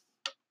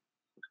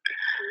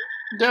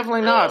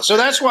 Definitely not. So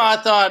that's why I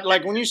thought,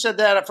 like, when you said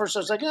that at first, I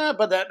was like,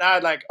 but that I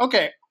like,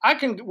 okay,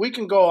 we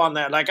can go on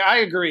that. Like, I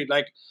agreed.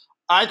 Like,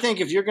 I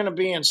think if you're going to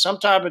be in some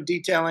type of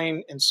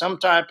detailing and some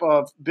type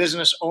of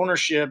business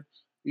ownership,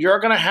 you're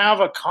going to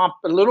have a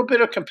little bit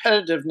of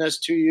competitiveness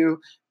to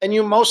you, and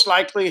you most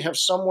likely have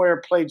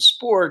somewhere played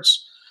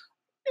sports.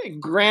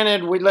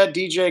 Granted, we let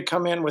DJ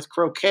come in with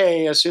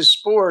croquet as his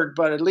sport,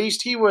 but at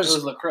least he was. It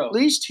was lacrosse. At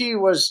least he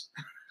was.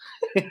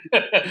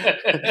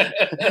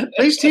 At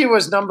least he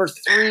was number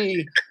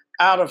 3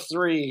 out of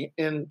 3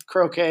 in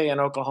croquet in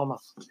Oklahoma.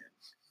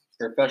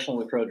 Professional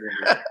lacrosse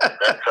drinker.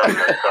 That's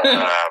what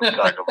I'm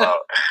talking about.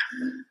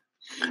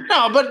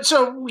 No, but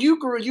so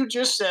you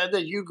just said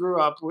that you grew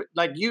up with,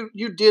 like, you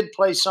did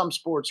play some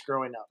sports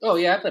growing up. Oh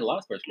yeah, I played a lot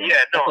of sports growing up.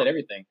 I played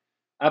everything.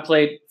 I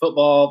played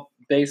football,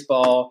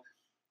 baseball,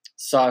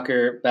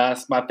 soccer,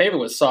 basketball. My favorite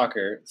was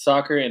soccer.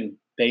 Soccer and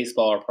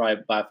baseball are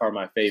probably by far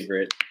my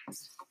favorite.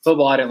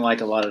 Football I didn't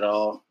like a lot at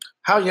all.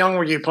 How young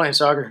were you playing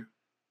soccer?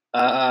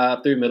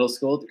 Through middle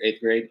school, through 8th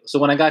grade. So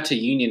when I got to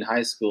Union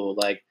High School,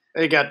 like,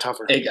 it got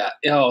tougher. I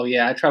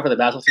tried for the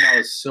basketball team. I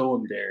was so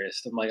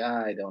embarrassed. I'm like,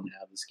 I don't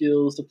have the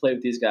skills to play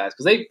with these guys.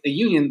 Because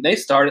they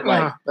started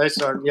like they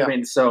started, yeah. I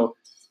mean, so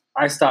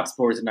I stopped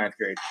sports in 9th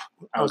grade.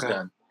 I was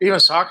done. Even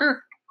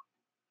soccer?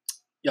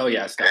 Oh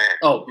yeah, I stopped.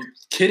 Oh,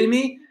 kidding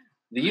me?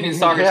 The Union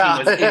soccer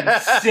team was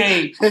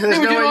insane. There's no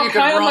way you could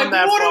run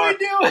that what far. What are we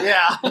doing?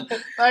 Yeah.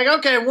 Like,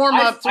 okay, warm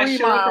up 3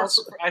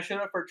 miles. I showed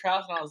up for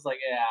trials and I was like,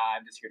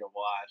 I'm just here to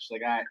watch.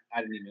 Like,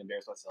 I didn't even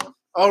embarrass myself.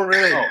 Oh,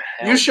 really?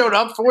 You showed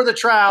up for the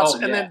trials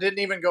and then didn't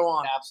even go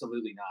on?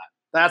 Absolutely not.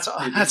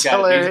 That's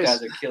hilarious. These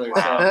guys are killer.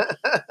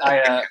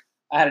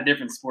 So I had a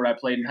different sport I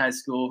played in high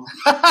school.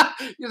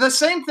 The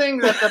same thing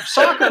that the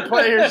soccer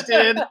players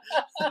did.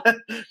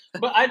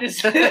 But I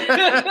just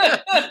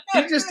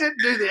He just didn't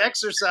do the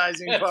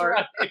exercising That's part.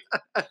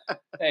 right.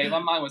 Hey, my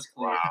mind was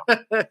clear.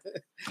 Wow.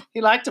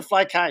 He liked to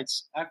fly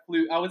kites. I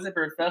was a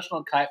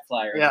professional kite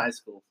flyer in Yeah. high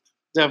school.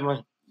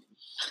 Definitely.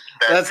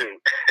 That's That's-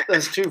 it.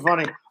 That's too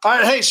funny. All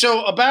right, hey,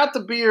 so about the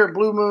beer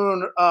Blue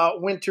Moon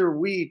Winter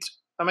Wheat.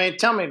 I mean,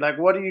 tell me, like,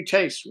 what do you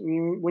taste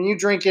when you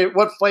drink it?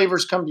 What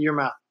flavors come to your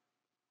mouth?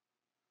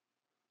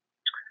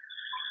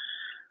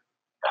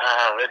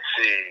 Let's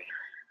see.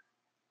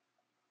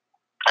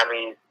 I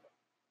mean,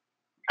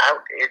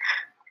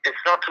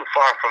 it's not too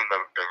far from the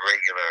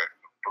regular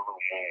Blue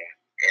Moon,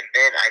 and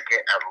then I get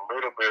a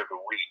little bit of the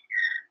wheat,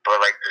 but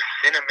like the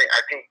cinnamon,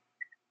 I think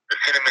the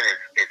cinnamon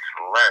is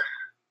less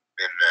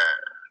than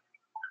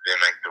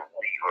like the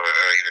wheat or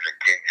even the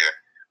ginger.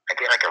 I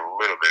get like a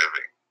little bit of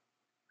it,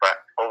 but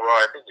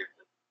overall, I think it's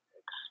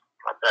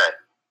not bad.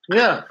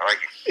 Yeah, I like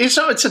it.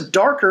 it's a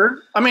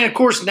darker. I mean, of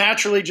course,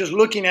 naturally, just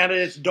looking at it,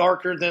 it's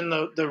darker than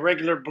the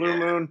regular Blue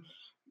Moon,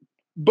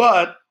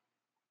 but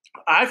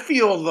I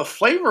feel the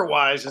flavor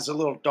wise is a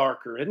little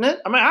darker, isn't it?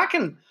 I mean,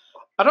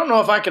 I don't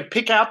know if I could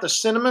pick out the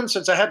cinnamon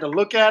since I had to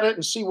look at it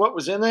and see what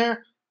was in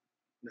there.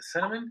 The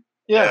cinnamon?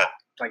 Yeah,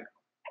 Like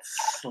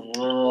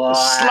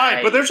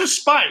slight, but there's a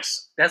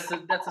spice. That's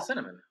the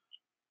cinnamon.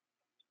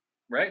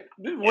 Right?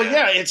 Well,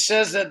 yeah, it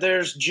says that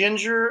there's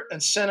ginger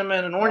and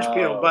cinnamon and orange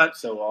peel, but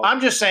so I'm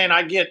just saying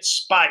I get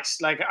spice.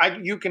 Like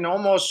you can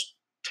almost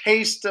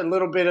taste a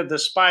little bit of the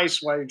spice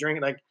while you're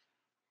drinking. Like,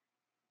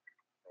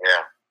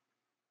 Yeah.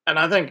 and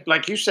I think,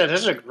 like you said,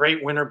 this is a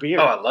great winter beer.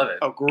 Oh, I love it.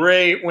 A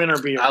great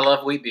winter beer. I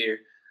love wheat beer.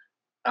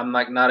 I'm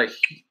like not a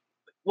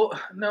well,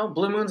 no,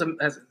 Blue Moon's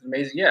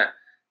amazing. Yeah,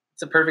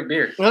 it's a perfect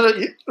beer.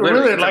 Really,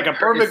 Literally, like a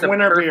perfect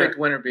winter beer. Perfect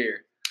winter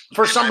beer.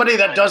 For somebody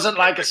that doesn't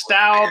like a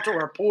stout or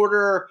a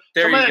porter,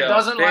 There somebody you go. that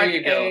doesn't There like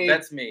you go. a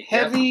That's me.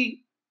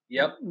 heavy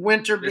Yep.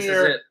 winter This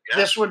beer, is it.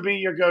 this would be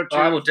your go-to. Oh,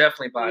 I will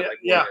definitely buy like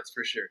Yeah. one of this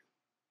for sure.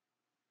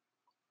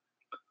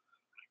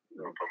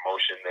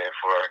 Promotion there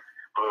for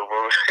Blue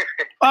Moon.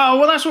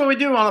 Well, that's what we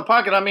do on the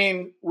pocket. I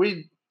mean,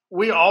 we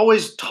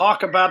always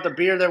talk about the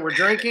beer that we're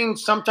drinking.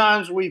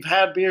 Sometimes we've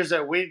had beers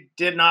that we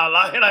did not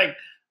like,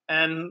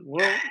 and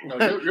we'll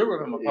No, you'll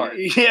rip them apart.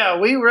 yeah,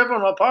 we rip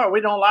them apart.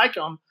 We don't like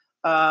them.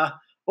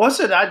 What's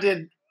it? I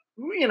did,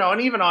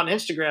 and even on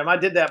Instagram, I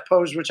did that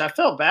post, which I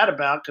felt bad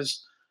about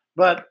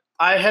but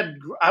I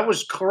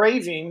was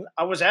craving.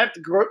 I was at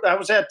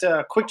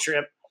Quick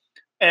Trip,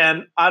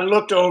 and I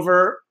looked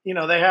over.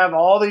 They have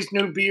all these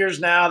new beers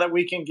now that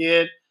we can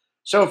get.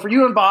 So for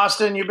you in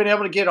Boston, you've been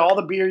able to get all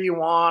the beer you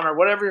want, or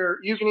whatever.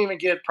 You can even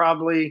get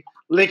probably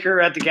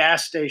liquor at the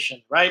gas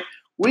station, right?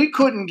 We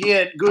couldn't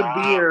get good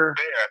beer.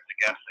 Beer at the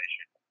gas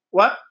station.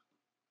 What?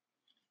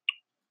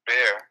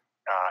 Beer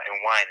and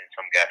wine in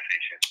some gas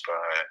stations,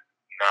 but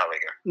not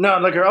liquor. No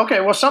liquor. Okay,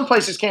 well, some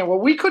places can. Well,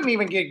 we couldn't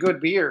even get good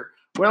beer.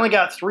 We only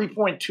got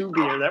 3.2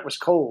 beer that was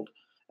cold,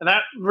 and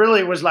that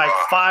really was like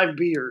 5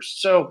 beers.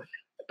 So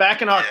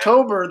back in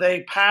October,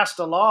 they passed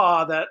a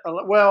law that,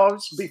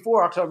 it's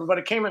before October, but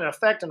it came into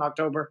effect in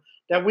October,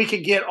 that we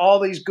could get all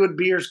these good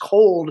beers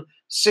cold,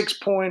 6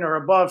 point or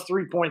above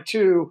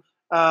 3.2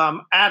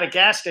 at a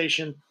gas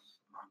station.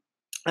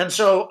 And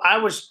so I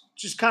was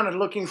just kind of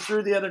looking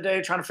through the other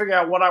day, trying to figure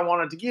out what I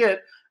wanted to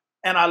get.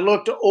 And I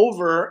looked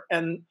over,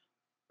 and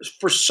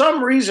for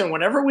some reason,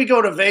 whenever we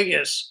go to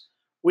Vegas,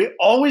 we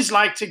always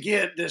like to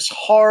get this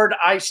hard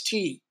iced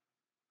tea.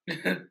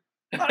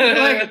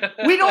 Like,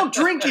 we don't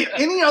drink it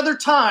any other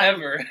time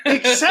Ever.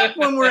 except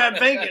when we're at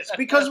Vegas,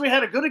 because we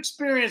had a good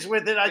experience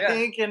with it, I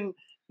think. And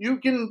you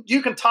can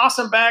toss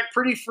them back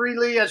pretty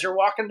freely as you're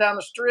walking down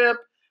the strip.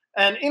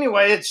 And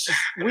anyway,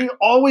 we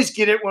always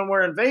get it when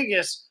we're in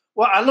Vegas.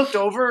 Well, I looked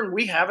over and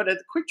we have it at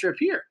the Quick Trip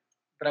here.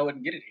 But I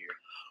wouldn't get it here.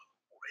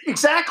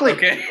 Exactly.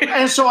 Okay.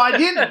 And so I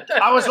didn't.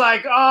 I was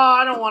like,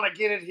 I don't want to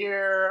get it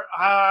here.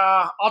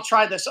 I'll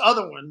try this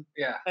other one.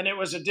 Yeah. And it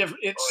was it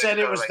Oh, said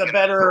it was like the an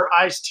better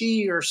Instagram. iced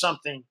tea or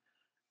something.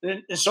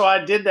 And so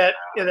I did that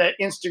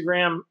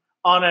Instagram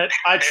on it.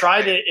 I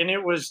tried it and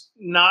it was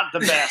not the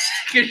best.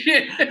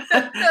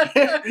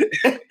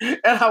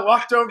 And I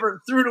walked over and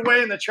threw it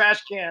away in the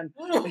trash can.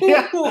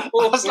 Yeah. I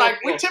was like,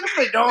 we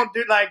typically don't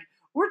do, like,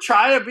 we're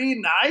trying to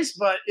be nice,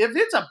 but if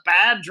it's a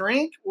bad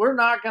drink, we're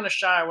not going to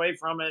shy away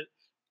from it.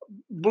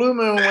 Blue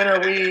Moon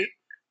winter, we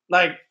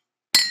like.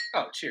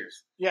 Oh,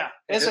 cheers. Yeah,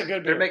 it's a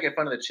good beer. They're making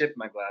fun of the chip in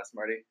my glass,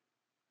 Marty,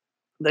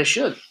 They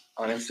should.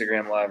 on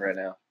Instagram Live right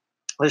now.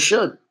 They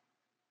should.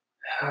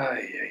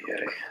 Ay.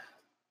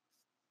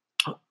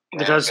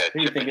 Because Yeah, Who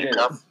do you think it is?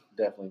 cup.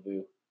 Definitely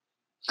Boo.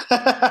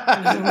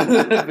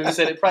 it Boo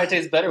said it probably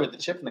tastes better with the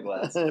chip in the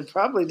glass.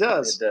 probably It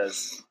does.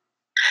 does.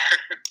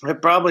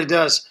 It probably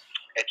does.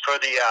 It's for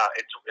the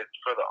it's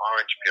for the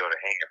orange peel to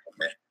hang it from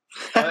it.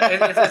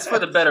 It's for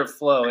the better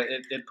flow.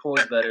 It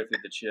pours better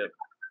through the chip.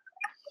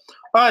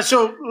 All right,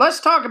 so let's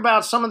talk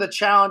about some of the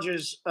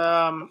challenges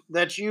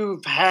that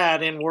you've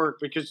had in work,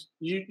 because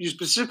you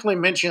specifically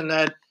mentioned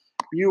that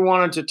you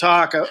wanted to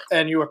talk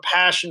and you were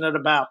passionate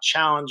about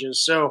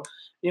challenges. So,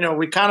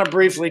 we kind of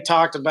briefly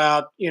talked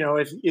about,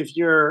 if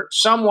you're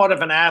somewhat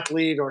of an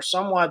athlete or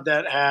somewhat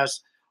that has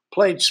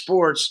played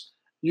sports,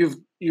 you've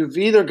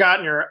either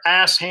gotten your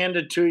ass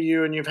handed to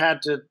you and you've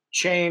had to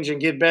change and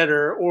get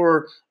better,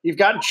 or you've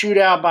gotten chewed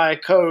out by a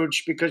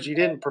coach because you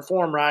didn't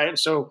perform right, and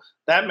so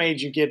that made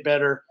you get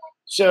better.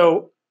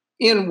 So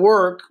in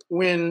work,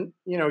 when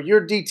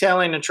you're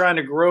detailing and trying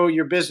to grow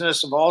your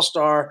business of All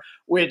Star,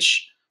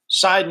 which,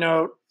 side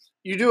note,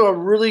 you do a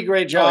really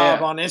great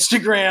job on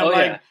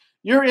Instagram.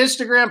 Your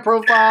Instagram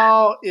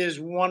profile is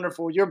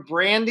wonderful. Your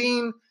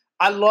branding,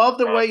 I love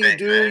the way you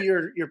do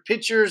your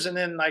pictures. And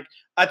then, like,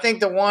 I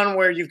think the one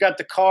where you've got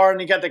the car and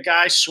you got the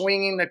guy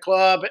swinging the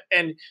club,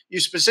 and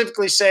you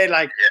specifically say,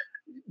 like,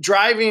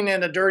 driving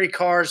in a dirty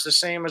car is the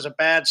same as a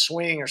bad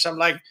swing or something.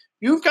 Like,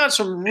 you've got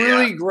some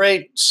really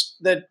great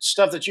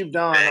stuff that you've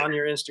done on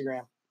your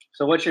Instagram.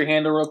 So what's your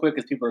handle real quick?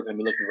 Because people are going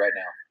to be looking right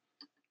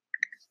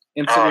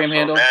now. Instagram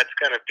handle? That's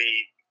going to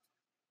be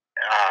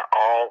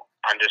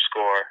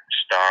all_star_detail.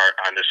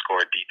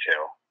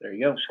 There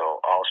you go. So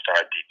All Star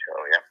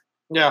Detail,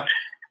 Yeah.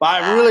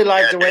 But I really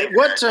like the way.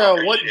 What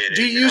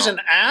do you use an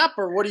app,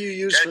 or what do you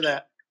use for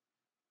that?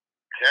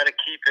 Got to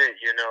keep it,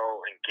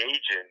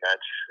 engaging.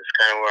 That's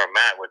kind of where I'm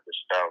at with this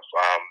stuff.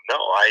 No,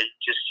 I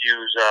just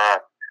use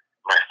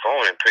my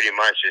phone, and pretty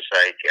much it's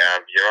like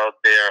you're out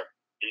there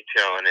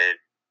detailing it.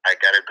 I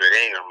got a good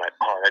angle. I'm like,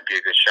 oh, that'd be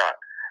a good shot.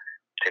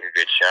 Take a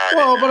good shot.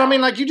 Well, but I mean,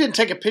 like, you didn't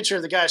take a picture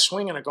of the guy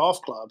swinging a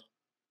golf club.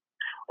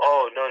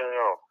 Oh, no.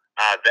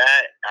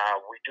 That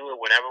we do it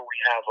whenever we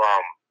have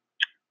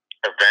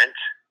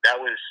events. That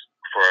was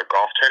for a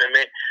golf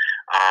tournament.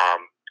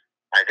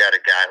 I got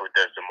a guy who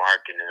does the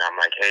marketing, and I'm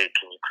like, hey,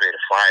 can you create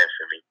a flyer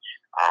for me?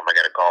 I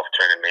got a golf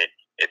tournament.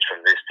 It's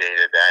from this day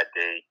to that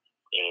day,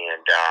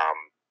 and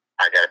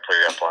I got to put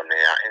it up on the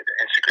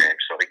Instagram.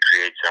 So he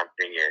creates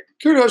something. And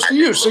kudos to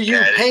you. So you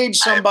paid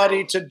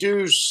somebody to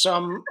do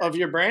some of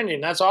your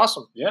branding. That's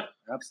awesome. Yeah,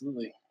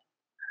 absolutely.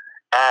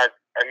 I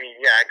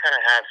kind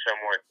of have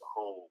someone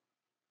who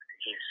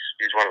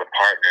he's one of the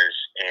partners,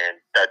 and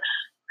that's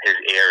his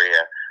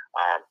area,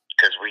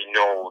 because we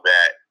know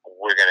that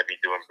we're going to be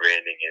doing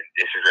branding, and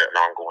this is an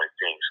ongoing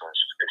thing. So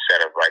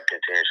instead of like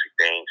continuously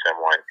paying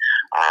someone,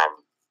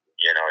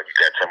 you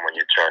got someone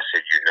you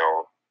trusted, you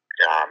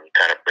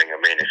kind of bring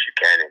them in if you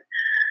can, and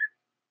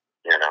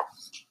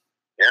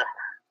yeah.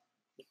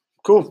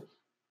 Cool.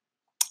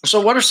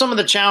 So what are some of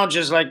the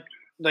challenges, like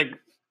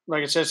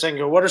I said,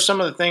 Sengo, what are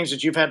some of the things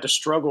that you've had to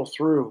struggle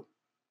through?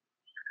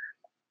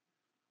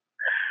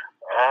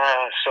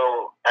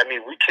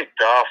 We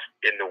kicked off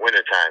in the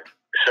wintertime.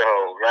 So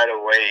right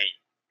away,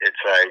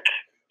 it's like,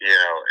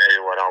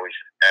 everyone always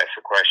asks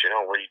the question,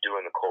 oh, what do you do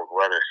in the cold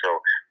weather? So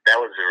that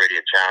was already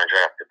a challenge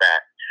right off the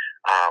bat.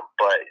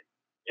 But,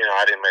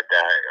 I didn't let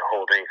that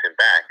hold anything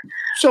back.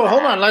 So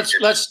hold on,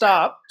 let's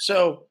stop.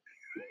 So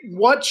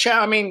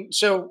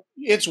so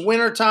it's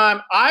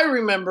wintertime. I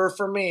remember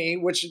for me,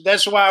 which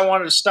that's why I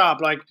wanted to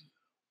stop. Like,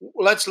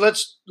 let's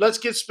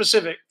get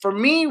specific. For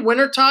me,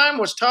 wintertime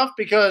was tough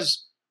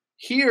because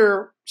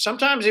here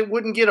sometimes it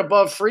wouldn't get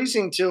above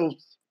freezing till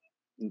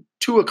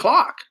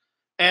 2:00.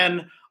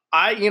 And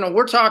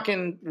we're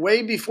talking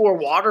way before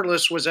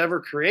waterless was ever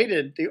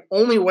created. The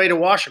only way to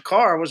wash a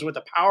car was with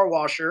a power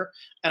washer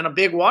and a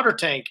big water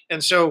tank.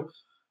 And so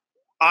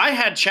I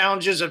had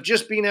challenges of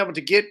just being able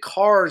to get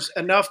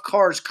enough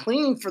cars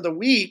clean for the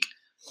week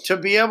to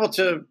be able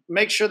to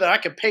make sure that I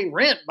could pay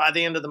rent by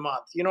the end of the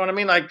month. You know what I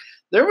mean? Like,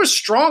 there was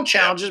strong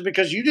challenges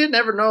because you didn't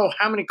ever know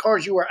how many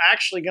cars you were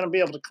actually going to be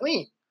able to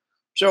clean.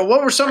 So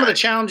what were some of the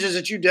challenges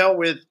that you dealt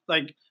with,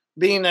 like,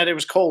 being that it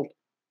was cold?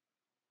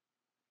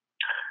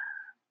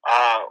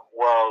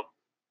 Well,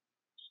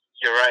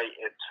 you're right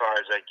as far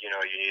as, like, you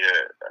need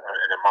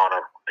an amount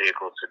of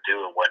vehicles to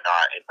do and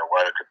whatnot, and the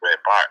weather could play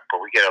a part.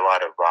 But we get a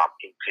lot of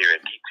interior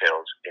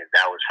details, and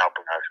that was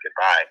helping us get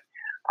by.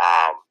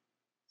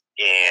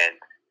 And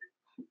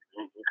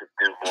you could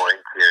do more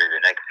interior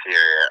than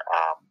exterior.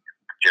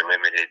 You're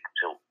limited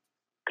to,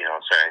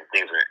 certain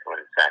things when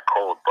it's that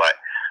cold. But,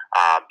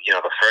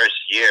 the first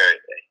year,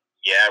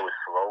 it was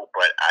slow,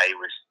 but I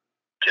was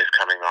just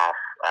coming off,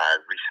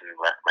 recently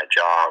left my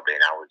job,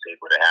 and I was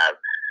able to have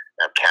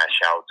cash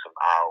out some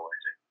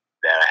hours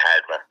that I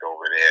had left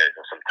over there,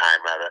 some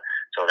time rather.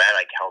 So that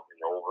helped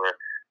me over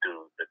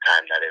through the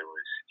time that it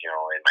was,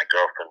 and my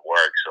girlfriend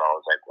worked. So I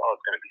was like, well,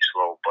 it's going to be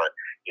slow, but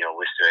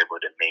we're still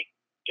able to make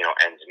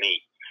ends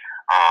meet.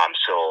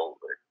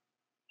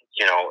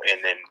 And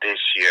then this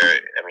year,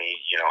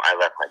 I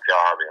left my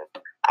job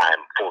and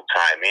I'm full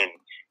time in,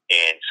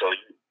 and so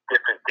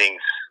different things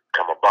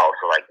come about.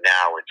 So like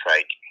now, it's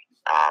like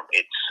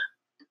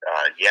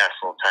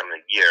slow time of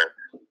the year,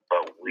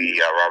 but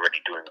we are already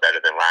doing better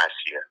than last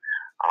year.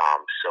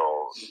 So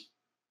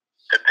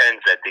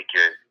depends, I think,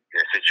 your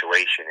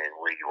situation and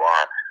where you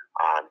are.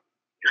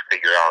 You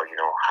figure out,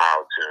 how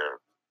to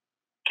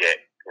get,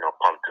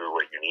 pumped through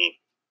what you need.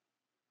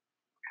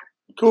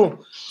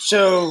 Cool.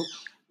 So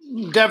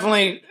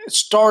definitely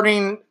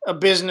starting a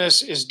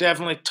business is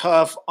definitely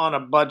tough on a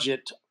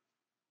budget.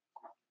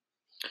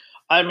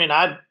 I mean,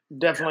 I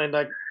definitely,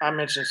 like I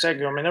mentioned a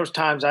second ago, I mean, there was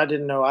times I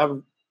didn't know I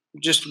would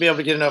just to be able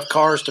to get enough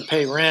cars to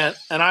pay rent.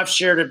 And I've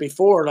shared it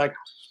before. Like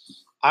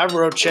I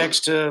wrote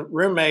checks to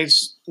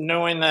roommates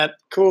knowing that,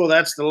 cool,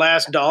 that's the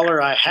last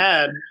dollar I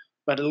had,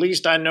 but at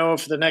least I know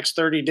for the next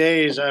 30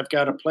 days I've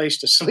got a place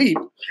to sleep.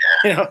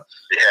 You know,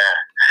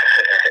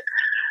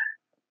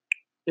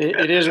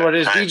 it is what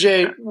it is.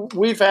 DJ,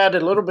 we've had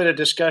a little bit of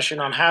discussion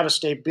on how to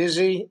stay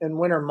busy in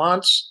winter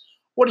months.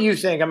 What do you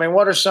think? I mean,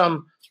 what are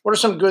some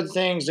good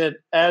things that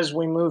as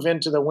we move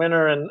into the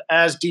winter and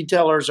as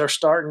detailers are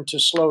starting to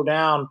slow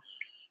down?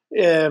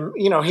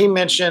 He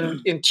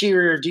mentioned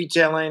interior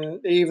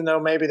detailing, even though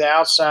maybe the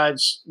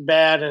outside's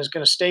bad and is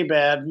going to stay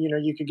bad,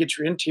 you could get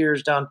your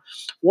interiors done.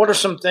 What are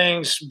some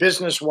things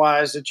business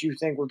wise that you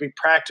think would be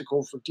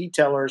practical for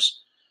detailers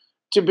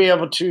to be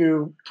able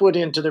to put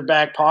into their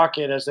back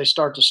pocket as they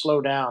start to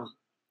slow down?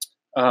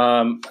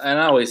 And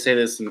I always say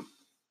this.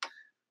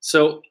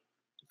 So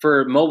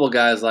for mobile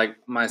guys like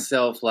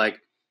myself, like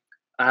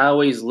I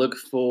always look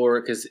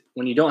for, because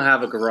when you don't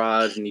have a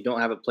garage and you don't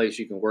have a place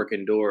you can work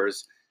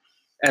indoors,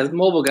 as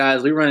mobile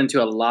guys, we run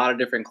into a lot of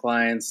different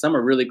clients. Some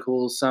are really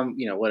cool, some,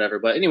 whatever.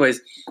 But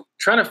anyways,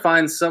 trying to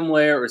find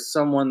somewhere or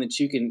someone that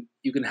you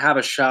can have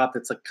a shop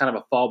that's like kind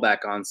of a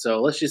fallback on.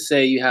 So let's just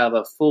say you have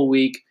a full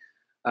week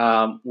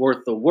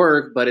worth of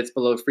work, but it's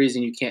below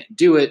freezing, you can't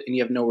do it, and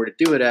you have nowhere to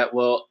do it at.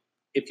 Well,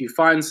 if you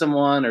find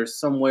someone or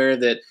somewhere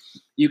that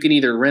you can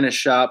either rent a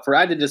shop for,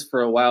 I did this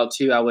for a while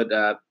too. I would,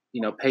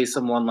 pay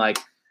someone like,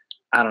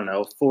 I don't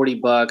know,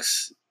 $40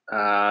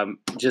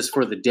 just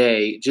for the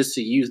day, just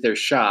to use their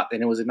shop.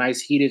 And it was a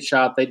nice heated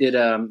shop. They did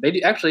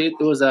actually, it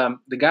was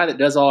the guy that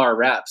does all our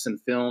wraps and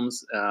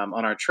films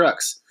on our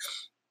trucks.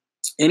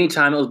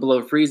 Anytime it was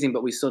below freezing,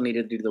 but we still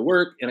needed to do the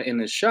work in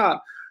his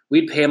shop,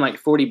 we'd pay him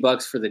like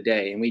 $40 for the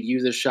day, and we'd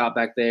use his shop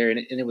back there, and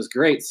it was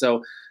great.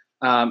 So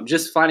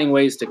just finding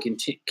ways to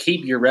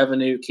keep your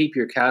revenue, keep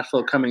your cash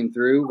flow coming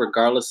through,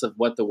 regardless of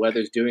what the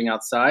weather's doing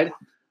outside,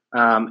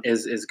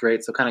 is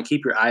great. So kind of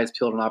keep your eyes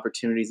peeled on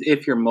opportunities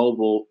if you're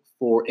mobile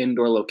for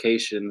indoor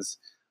locations.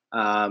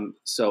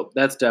 So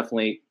that's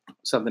definitely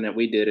something that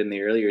we did in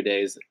the earlier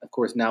days. Of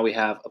course, now we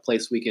have a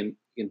place we can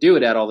do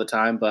it at all the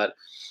time, but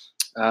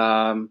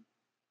and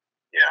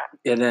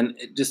then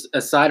just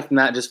aside from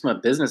that, just from a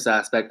business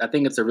aspect, I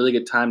think it's a really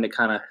good time to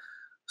kind of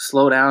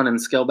slow down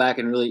and scale back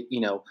and really,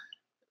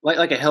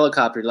 like a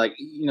helicopter,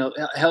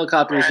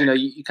 helicopters,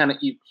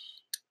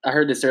 I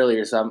heard this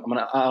earlier, so I don't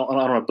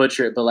want to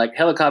butcher it, but like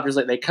helicopters,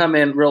 like they come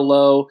in real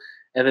low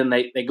and then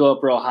they go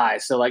up real high.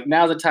 So like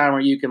now's the time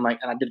where you can and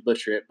I did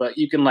butcher it, but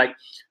you can like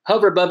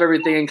hover above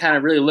everything and kind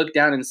of really look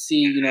down and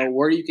see,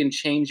 where you can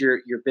change your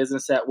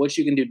business at, what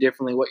you can do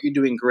differently, what you're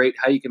doing great,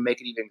 how you can make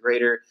it even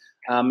greater.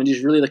 And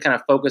just really kind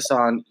of focus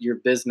on your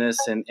business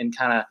and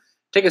kind of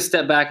take a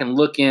step back and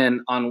look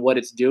in on what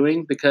it's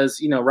doing,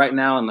 because, right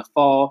now in the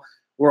fall,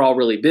 we're all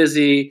really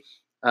busy.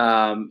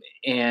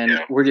 And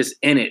we're just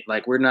in it.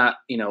 Like we're not,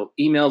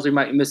 emails we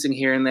might be missing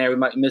here and there. We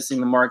might be missing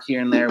the mark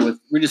here and there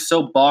we're just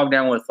so bogged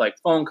down with like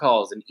phone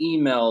calls and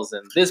emails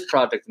and this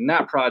project and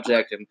that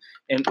project.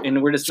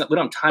 And we don't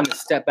have time to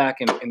step back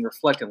and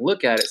reflect and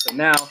look at it. So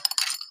now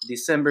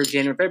December,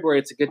 January, February,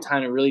 it's a good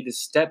time to really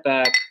just step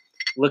back,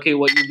 look at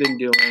what you've been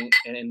doing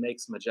and make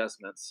some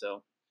adjustments.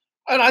 So,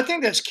 and I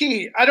think that's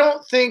key. I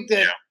don't think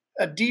that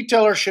a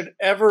detailer should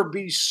ever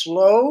be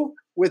slow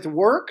with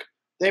work.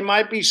 They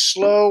might be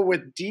slow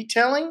with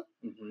detailing,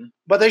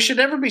 but they should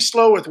never be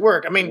slow with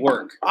work. I mean,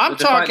 work. I'm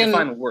talking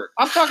work.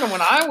 I'm talking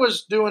when I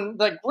was doing,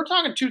 like, we're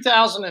talking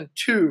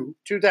 2002,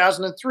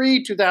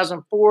 2003,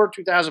 2004,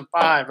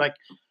 2005. Like,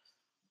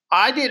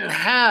 I didn't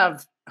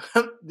have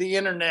the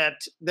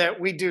internet that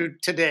we do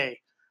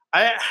today.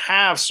 I didn't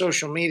have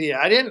social media.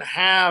 I didn't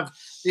have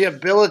the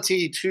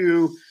ability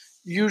to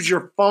use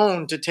your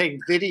phone to take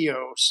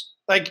videos.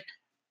 Like,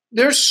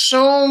 there's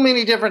so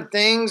many different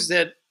things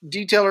that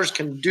detailers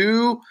can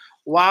do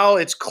while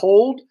it's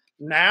cold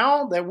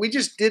now that we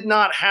just did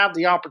not have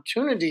the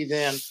opportunity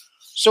then.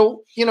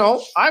 So,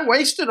 I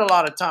wasted a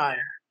lot of time,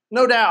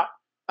 no doubt.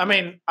 I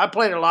mean, I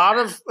played a lot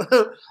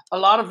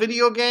of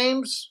video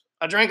games.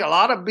 I drank a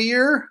lot of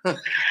beer.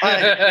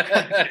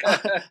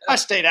 I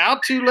stayed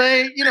out too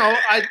late.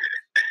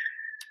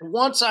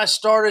 Once I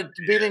started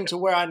getting to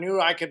where I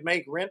knew I could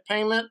make rent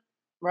payment,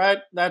 right?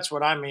 That's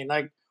what I mean.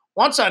 Like,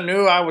 once I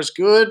knew I was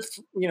good,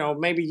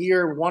 maybe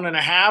year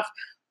 1.5,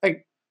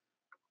 like,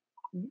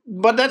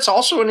 but that's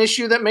also an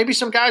issue that maybe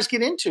some guys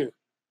get into.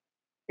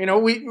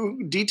 We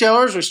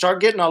detailers, we start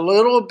getting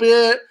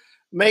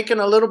making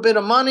a little bit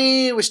of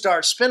money. We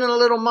start spending a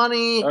little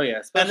money. Oh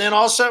yeah. And then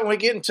all of a sudden we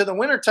get into the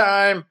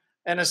wintertime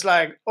and it's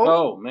like,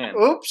 oh man.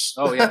 Oops.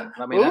 Oh yeah.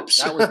 I mean,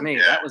 oops. That was me.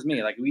 That was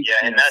me. Like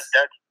and that's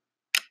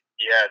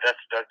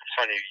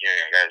funny you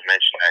guys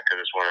mentioned that,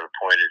 because it's one of the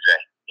pointers that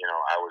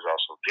I was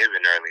also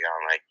given early on.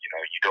 Like, you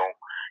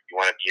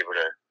want to be able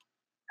to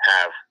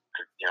have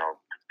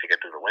to get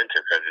through the winter,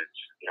 because it's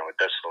it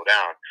does slow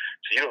down.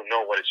 So you don't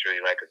know what it's really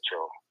like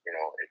until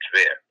it's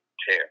there.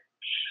 tear.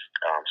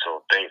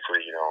 So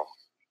thankfully,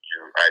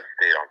 I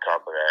stayed on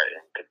top of that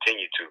and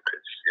continue to,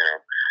 because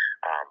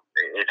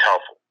it's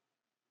helpful.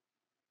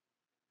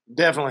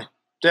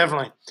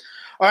 Definitely.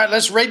 All right,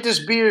 let's rate this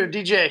beer,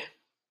 DJ.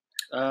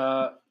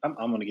 I'm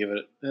going to give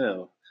it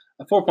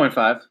a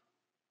 4.5.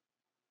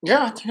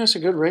 Yeah, I think that's a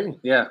good rating.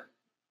 Yeah.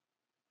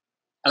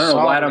 I don't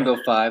know why I don't go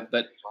 5,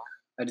 but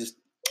I just.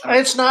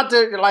 It's not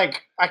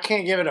I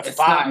can't give it a 5. It's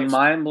not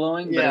mind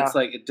blowing, but it's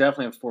like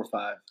definitely a 4 or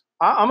 5.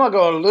 I'm gonna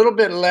go a little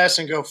bit less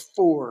and go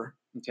 4.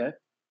 Okay.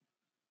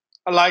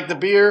 I like the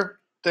beer.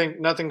 Think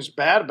nothing's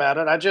bad about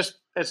it.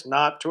 It's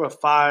not to a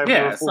 5.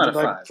 Yeah, or a 4. It's not a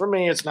 5. For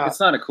me, it's not. It's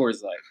not a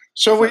Coors Light.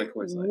 So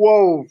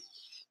whoa.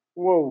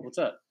 What's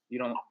up?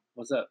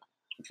 What's up?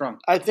 What's wrong?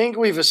 I think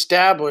we've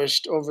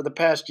established over the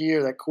past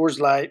year that Coors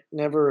Light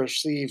never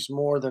achieves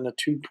more than a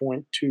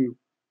 2.2.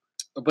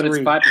 But it's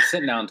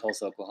 5% now in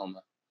Tulsa,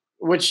 Oklahoma.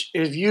 Which,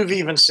 if you've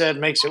even said,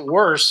 makes it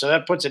worse. So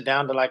that puts it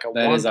down to like a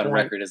 1. That is on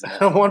record, isn't it?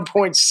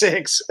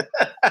 1.6.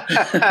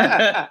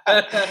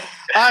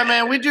 All right,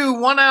 man. We do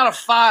 1 out of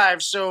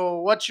 5. So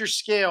what's your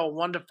scale,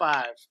 1 to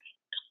 5? Let's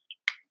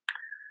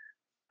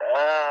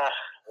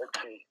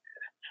see.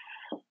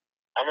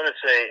 I'm gonna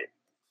say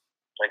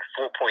like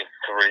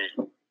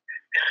 4.3.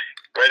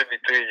 Right in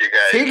between you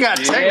guys. He got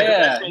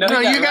technical. Yeah. No,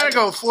 you got to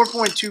go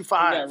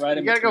 4.25.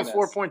 You got to go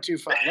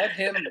 4.25. Let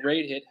him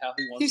rate it how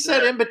he wants. He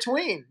said in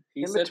between.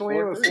 In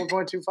between was 4.25.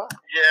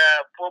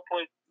 Yeah, 4.25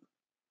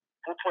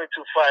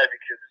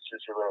 because it's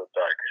just a little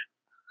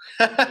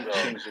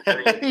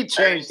darker. He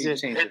changed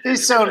it.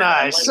 He's so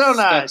nice. So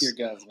nice. Your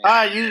guns, man. All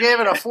right, you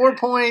gave it a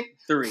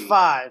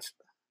 4.5.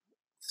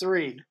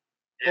 3.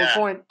 Yeah.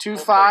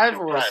 4.25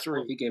 or a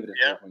 3? He gave it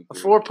a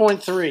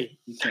 4.3.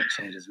 You can't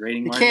change his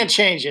rating. You can't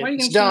change it.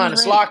 It's done.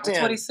 It's locked in.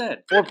 That's what he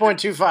said.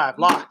 4.25.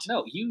 Locked.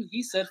 No,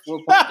 he said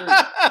 4.3.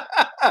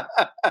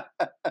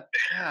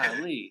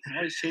 Golly.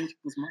 Why is changing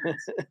people's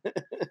minds?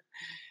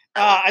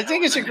 I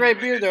think it's a great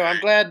beer, though. I'm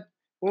glad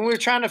when we were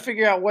trying to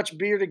figure out which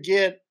beer to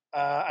get,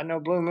 I know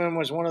Blue Moon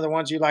was one of the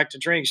ones you like to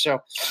drink. So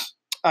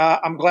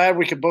I'm glad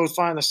we could both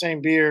find the same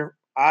beer.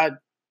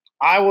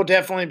 I will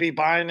definitely be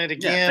buying it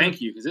again. Yeah,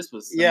 thank you, because this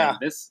was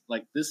this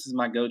is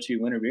my go-to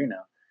winter beer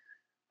now.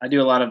 I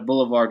do a lot of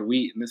Boulevard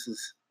wheat, and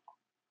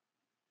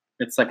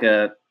it's like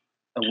a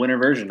winter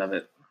version of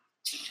it.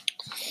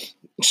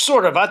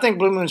 Sort of. I think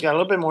Blue Moon's got a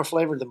little bit more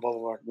flavor than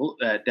Boulevard. Well,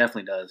 it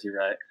definitely does. You're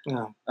right.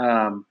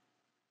 Yeah.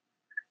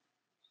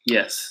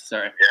 Yes.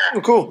 Sorry. Yeah.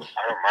 Cool.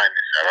 I don't mind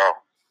this at all.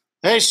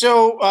 Hey,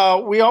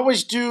 so we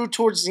always do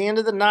towards the end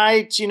of the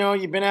night,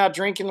 you've been out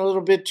drinking a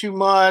little bit too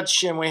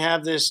much, and we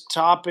have this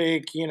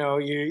topic,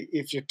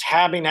 if you're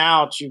tabbing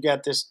out, you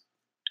got this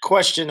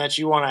question that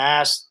you want to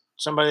ask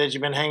somebody that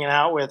you've been hanging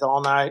out with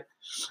all night.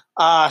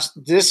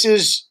 This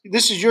is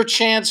your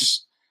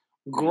chance.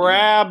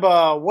 Grab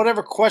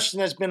whatever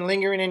question that's been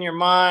lingering in your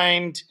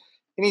mind,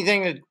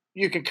 anything that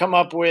you can come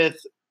up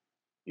with,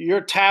 your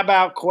tab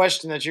out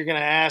question that you're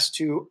going to ask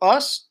to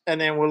us,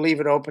 and then we'll leave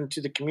it open to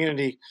the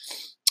community.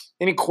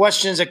 Any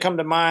questions that come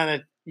to mind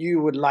that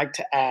you would like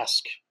to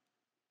ask?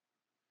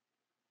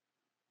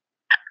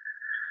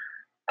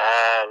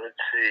 Let's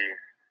see.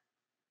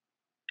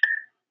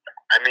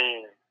 I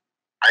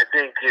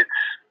think it's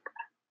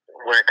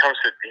when it comes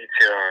to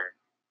detailing,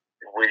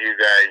 where you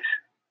guys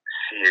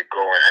see it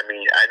going.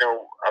 I know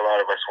a lot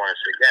of us want to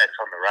say, yeah, it's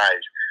on the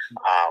rise,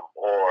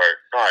 or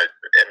no.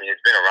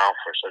 It's been around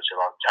for such a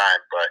long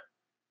time, but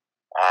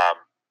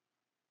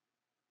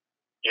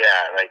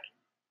yeah, like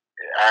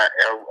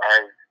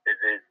is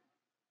it?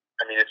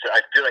 I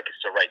feel like it's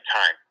the right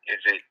time. Is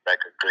it like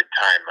a good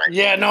time?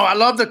 Yeah, no, I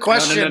love the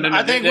question.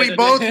 I think we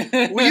both.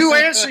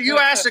 You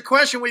asked the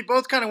question. We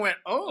both kind of went,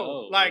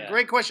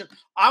 great question.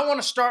 I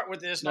want to start with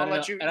this, and I'll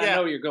let you. And I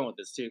know where you're going with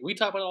this too. We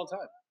talk about it all the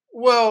time.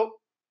 Well,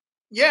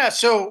 yeah.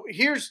 So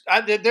here's I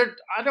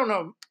don't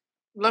know.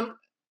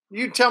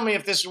 You tell me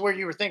if this is where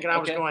you were thinking I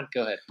was going.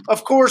 Go ahead.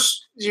 Of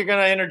course, you're going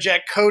to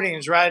interject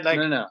coatings, right? Like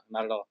no,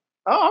 not at all.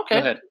 Oh, okay.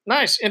 Go ahead.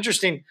 Nice,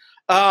 interesting.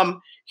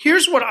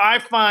 Here's what I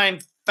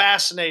find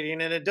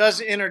fascinating, and it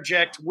does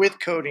interject with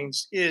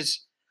coatings,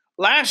 is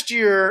last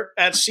year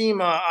at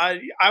SEMA,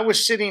 I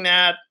was sitting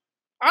at,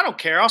 I don't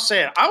care, I'll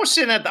say it. I was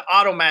sitting at the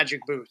Auto Magic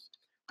booth.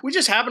 We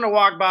just happened to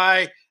walk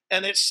by,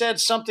 and it said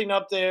something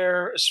up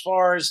there as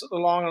far as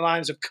along the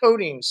lines of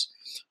coatings.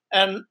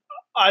 And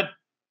I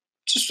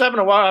just having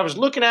a while, I was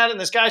looking at it,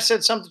 and this guy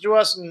said something to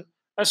us, and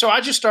so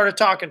I just started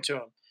talking to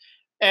him.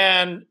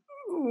 And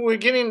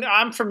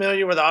I'm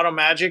familiar with Auto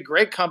Magic,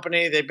 great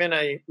company. They've been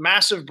a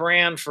massive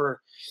brand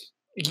for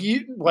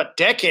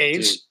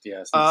decades. Dude,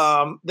 yes.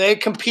 They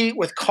compete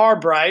with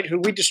Carbright, who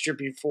we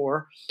distribute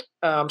for.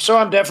 So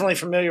I'm definitely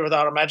familiar with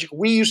Auto Magic.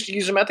 We used to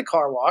use them at the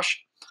car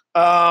wash.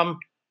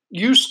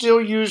 You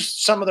still use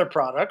some of their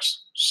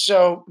products.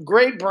 So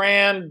great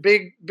brand,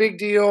 big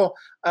deal.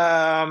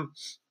 And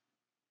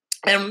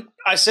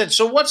I said,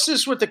 so what's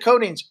this with the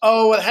coatings?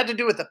 Oh, it had to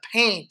do with the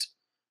paint.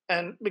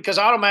 And because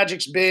Auto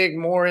Magic's big,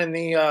 more in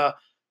the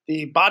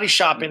body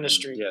shop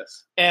industry.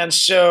 Yes. And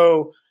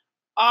so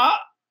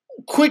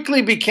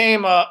quickly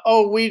became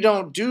we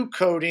don't do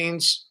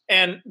coatings,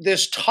 and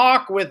this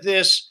talk with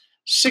this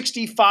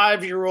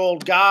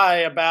 65-year-old guy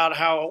about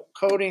how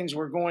coatings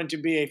were going to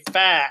be a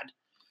fad.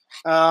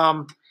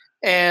 Um,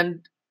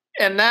 and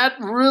that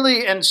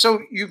really, and so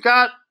you've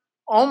got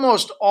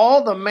almost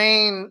all the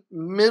main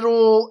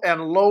middle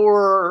and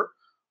lower,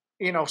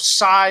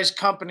 size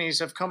companies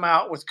have come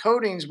out with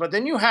coatings, but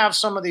then you have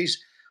some of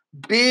these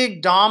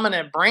big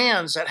dominant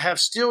brands that have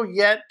still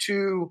yet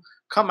to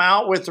come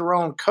out with their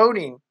own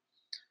coating.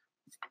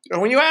 And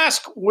when you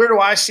ask, where do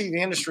I see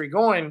the industry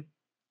going?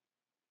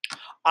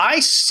 I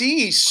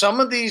see some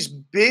of these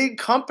big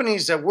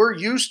companies that we're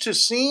used to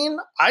seeing,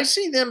 I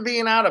see them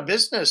being out of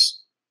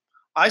business.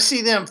 I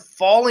see them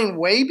falling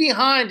way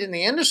behind in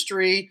the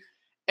industry.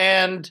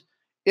 And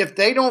if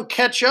they don't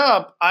catch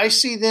up, I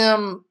see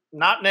them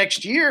not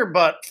next year,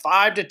 but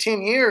 5 to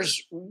 10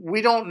 years.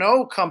 We don't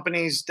know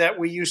companies that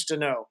we used to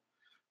know.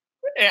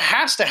 It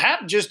has to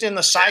happen just in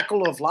the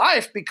cycle of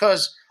life,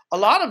 because a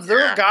lot of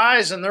their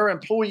guys and their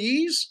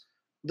employees,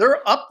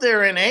 they're up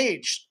there in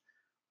age.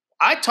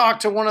 I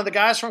talked to one of the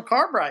guys from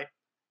Carbright.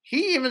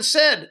 He even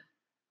said,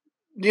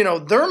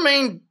 their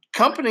main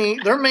company,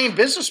 their main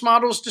business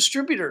model is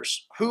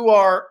distributors who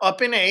are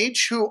up in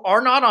age, who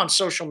are not on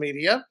social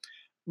media.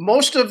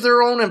 Most of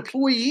their own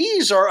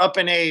employees are up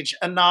in age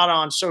and not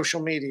on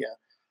social media.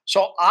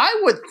 So I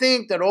would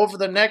think that over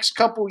the next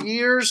couple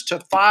years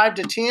to 5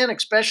 to 10,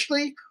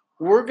 especially,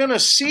 we're going to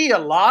see a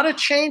lot of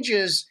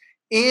changes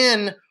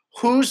in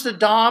who's the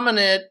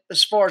dominant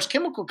as far as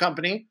chemical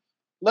company.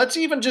 Let's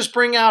even just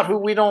bring out who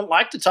we don't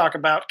like to talk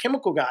about,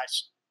 chemical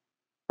guys,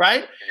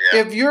 right? Yeah.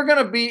 If you're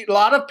going to be a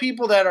lot of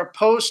people that are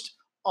post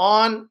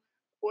on,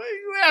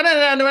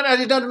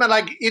 it doesn't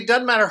matter. It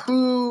doesn't matter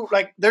who.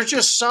 There's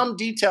just some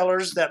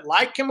detailers that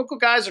like chemical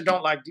guys or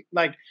don't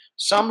like.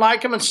 Some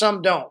like them and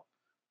some don't,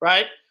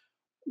 right?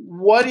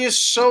 What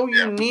is so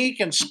unique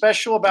and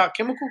special about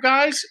chemical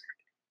guys?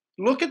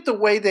 Look at the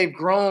way they've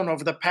grown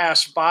over the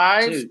past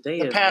 5,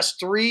 past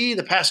 3,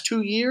 the past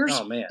 2 years.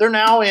 Oh man, they're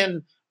now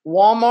in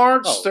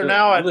Walmart's. They're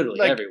now at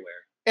literally everywhere.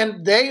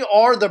 And they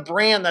are the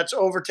brand that's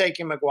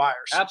overtaking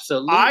Meguiar's.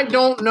 Absolutely. I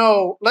don't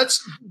know.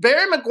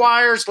 Barry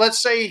Meguiar's,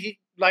 let's say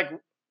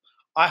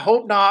I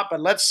hope not,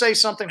 but let's say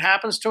something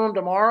happens to him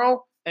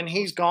tomorrow and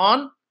he's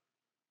gone.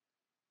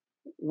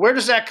 Where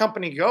does that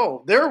company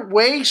go? They're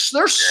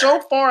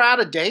so far out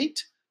of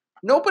date.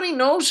 Nobody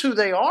knows who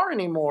they are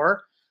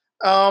anymore.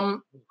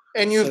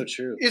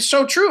 It's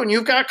so true. And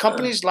you've got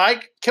companies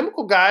like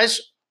Chemical Guys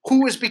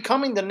who is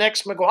becoming the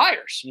next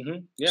Meguiar's. Mm-hmm.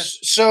 Yeah.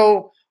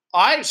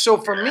 So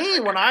for me,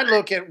 when I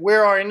look at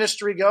where our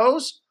industry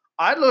goes,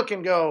 I look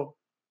and go,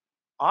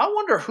 I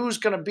wonder who's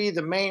going to be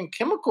the main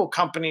chemical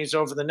companies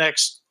over the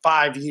next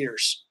 5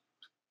 years.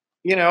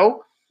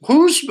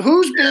 Who's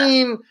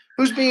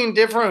being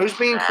different, who's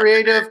being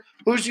creative,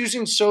 who's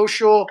using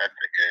social.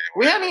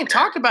 We haven't even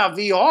talked about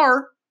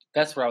VR.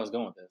 That's where I was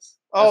going with this.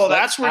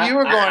 That's where you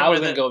were going. I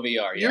was going to go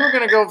VR. Yeah. You were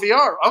going to go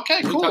VR.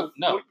 Okay, cool.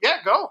 No. Yeah,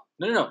 go.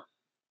 No.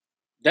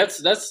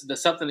 That's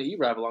something that you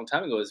brought up a long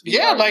time ago. Is VR.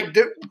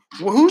 Yeah,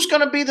 who's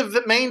going to be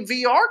the main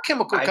VR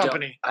chemical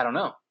company? I don't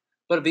know,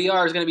 but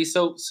VR is going to be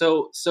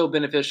so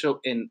beneficial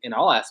in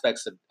all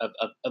aspects of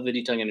the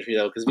detailing industry,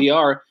 though, because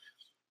VR,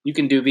 you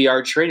can do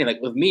VR training.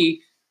 Like with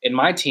me and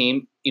my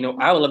team,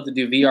 I would love to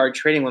do VR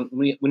training when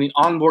we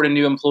onboard a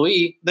new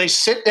employee. They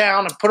sit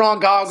down and put on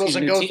goggles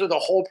and go through the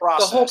whole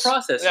process. The whole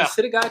process. Yeah. You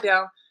sit a guy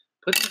down,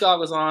 put these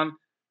goggles on,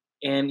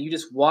 and you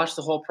just watch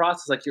the whole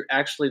process like you're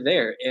actually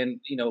there. And,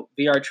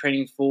 VR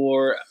training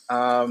for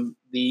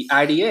the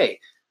IDA.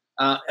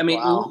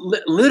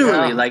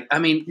 Literally, yeah.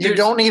 You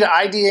don't need an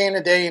IDA in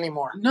a day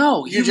anymore.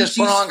 No. You just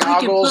put on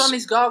goggles. Put on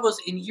these goggles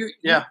and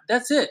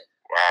that's it.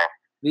 Wow.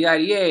 The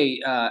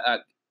IDA,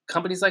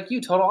 companies like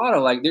you, Total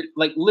Auto,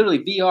 literally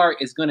VR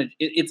is going to,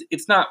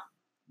 it's not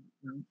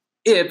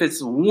if,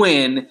 it's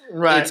when.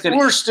 Right. It's gonna,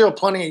 we're still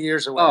plenty of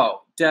years away.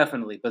 Oh,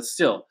 definitely. But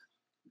still.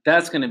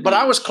 That's going to be But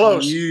I was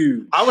close.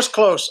 Huge. I was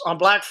close. On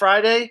Black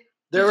Friday,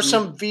 there were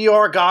some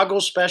VR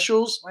goggle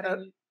specials. Why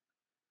didn't you?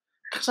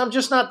 Because I'm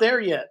just not there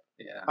yet.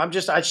 Yeah. I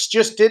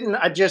just didn't.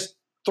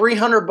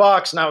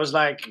 $300 and I was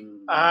like,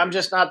 I'm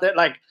just not there.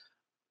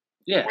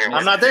 Yeah.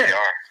 I'm not there.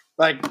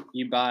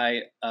 You buy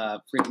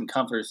freaking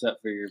comfort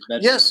set for your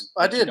bedroom. Yes,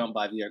 I did. You don't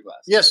buy VR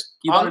glasses. Yes.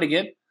 You bought it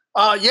again?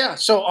 Yeah.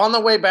 So on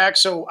the way back,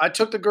 I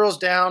took the girls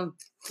down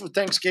for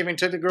Thanksgiving,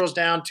 took the girls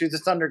down to the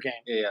Thunder game.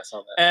 Yeah, I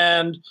saw that.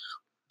 And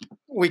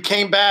we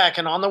came back,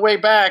 and on the way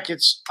back,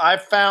 I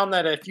found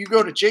that if you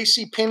go to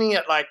JCPenney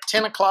at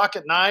 10 o'clock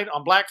at night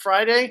on Black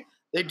Friday,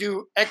 they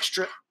do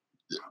extra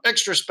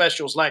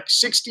specials,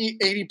 60,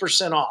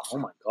 80% off. Oh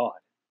my God.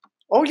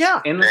 Oh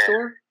yeah. In the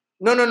store?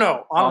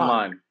 No.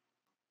 Online.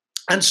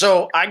 And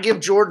so I give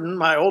Jordan,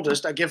 my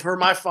oldest, I give her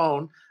my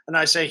phone, and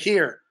I say,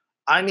 here,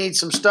 I need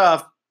some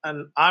stuff.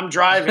 And I'm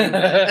driving,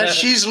 and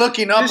she's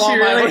looking up on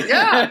my really?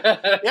 Yeah.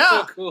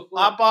 So cool.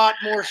 I bought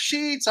more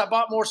sheets. I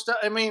bought more stuff.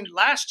 I mean,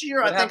 last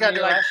year what I think I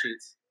did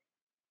sheets?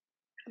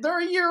 They're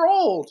a year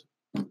old.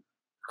 Of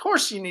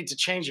course, you need to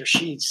change your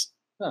sheets.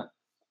 Huh.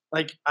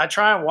 I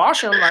try and wash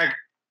them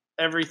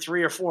every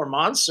 3 or 4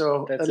 months.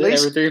 So That's at it,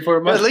 least every 3 or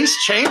 4 months. at least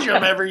change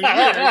them every year.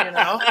 You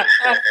know.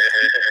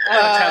 I have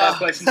a timeout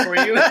question for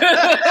you.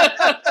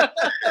 I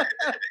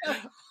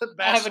have a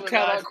Bachelor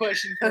timeout life.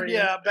 question for you.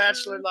 Yeah,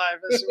 bachelor life.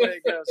 That's the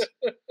way it goes.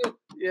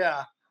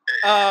 Yeah.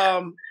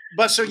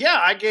 But so yeah,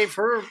 I gave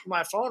her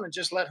my phone and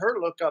just let her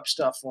look up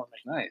stuff for me.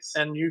 Nice.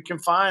 And you can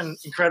find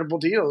incredible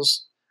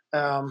deals.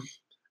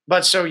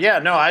 But so yeah,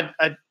 no, I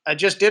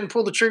just didn't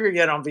pull the trigger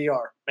yet on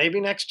VR.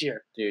 Maybe next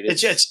year. Dude,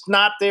 It's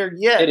not there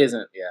yet. it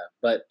isn't, yeah,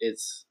 but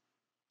it's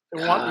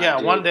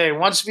God, one dude. day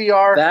once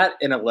VR. that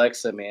and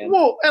Alexa, man.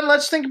 Well, and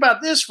let's think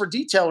about this for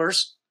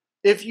detailers.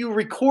 If you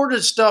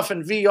recorded stuff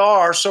in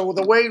VR, so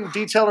the way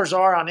detailers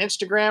are on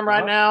Instagram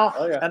right now,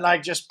 Oh, yeah. and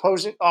like just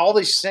posting all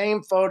these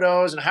same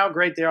photos and how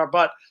great they are,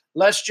 but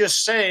let's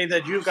just say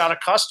that you've got a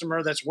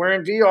customer that's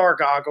wearing VR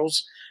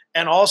goggles,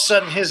 and all of a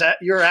sudden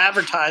your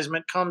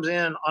advertisement comes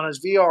in on his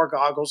VR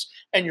goggles,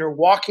 and you're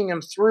walking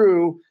him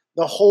through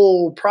the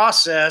whole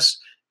process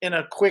in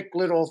a quick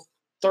little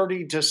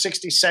 30 to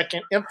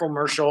 60-second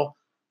infomercial.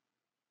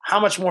 How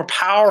much more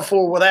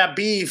powerful will that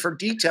be for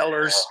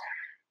detailers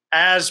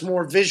as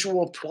more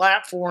visual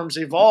platforms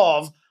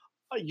evolve?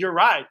 You're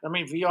right. I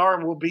mean, VR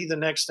will be the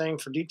next thing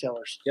for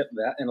detailers. Yep,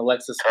 that and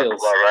Alexa Talk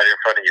skills. about right in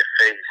front of your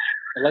face.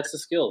 Alexa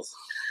skills.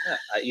 Yeah,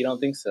 you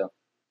don't think so?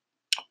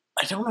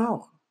 I don't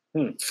know.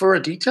 Hmm. For a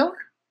detailer?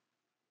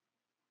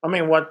 I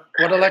mean, what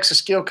Alexa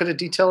skill could a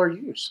detailer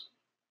use?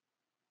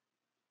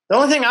 The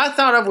only thing I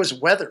thought of was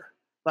weather.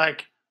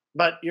 Like,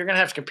 but you're going to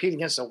have to compete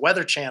against the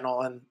Weather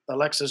Channel and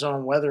Alexa's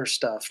own weather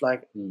stuff.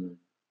 Like,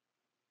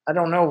 I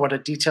don't know what a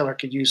detailer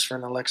could use for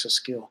an Alexa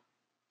skill.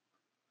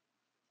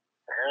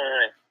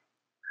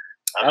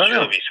 I don't sure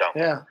know. it'll be something.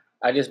 Yeah.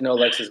 I just know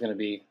Alexa's going to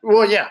be.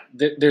 Well, yeah.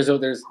 There's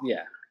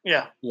yeah,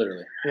 Yeah.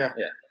 literally. Yeah.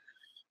 Yeah.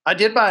 I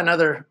did buy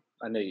another.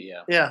 I knew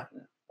you. Yeah. Yeah.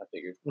 I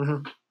figured.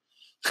 Mm-hmm.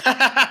 All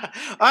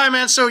right,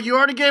 man. So you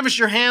already gave us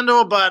your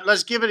handle, but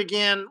let's give it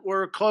again.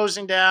 We're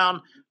closing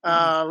down.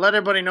 Let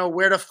everybody know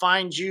where to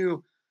find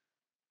you.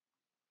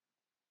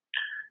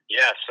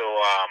 Yeah, so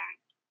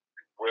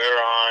we're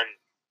on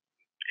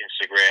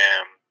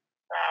Instagram,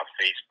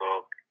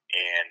 Facebook,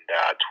 and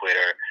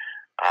Twitter.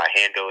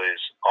 Handle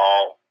is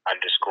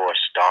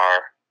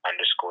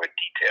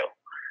all_star_detail.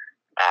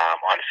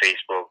 On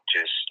Facebook,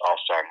 just All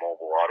Star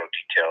Mobile Auto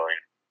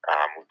Detailing.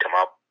 We come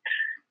up.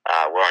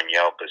 We're on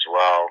Yelp as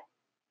well.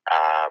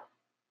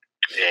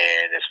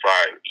 And as far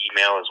as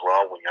email as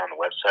well, when you're on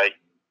the website,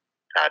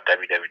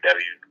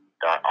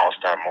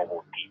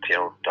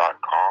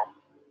 www.allstarmobiledetail.com.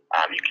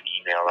 You can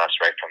email us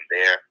right from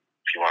there.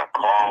 If you want to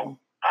call,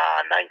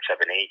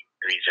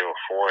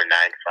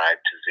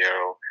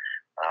 978-304-9520.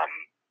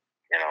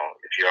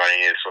 If you're on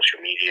any of the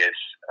social medias,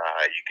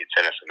 you can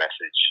send us a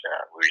message.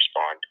 We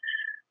respond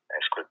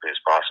as quickly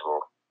as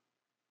possible.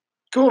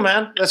 Cool,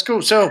 man. That's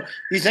cool. So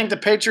you think the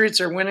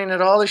Patriots are winning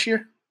it all this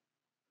year?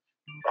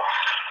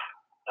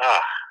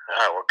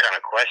 What kind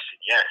of question?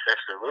 Yes,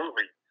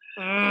 absolutely.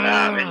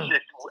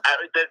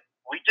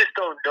 We just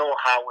don't know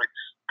how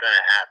it's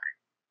gonna happen,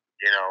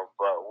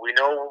 But we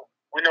know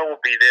we'll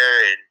be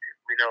there, and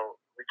we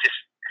just,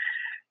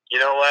 you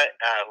know what?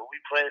 Who we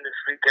playing this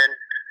weekend?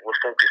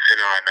 We're focusing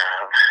on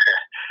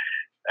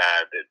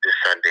this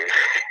Sunday.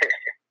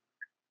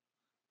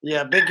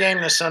 Yeah, big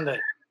game this Sunday.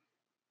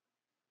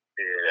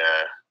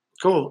 Yeah.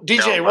 Cool.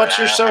 DJ, what's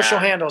your social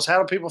handles? How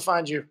do people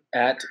find you?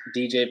 At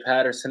DJ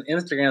Patterson.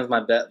 Instagram is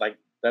my bet. Like,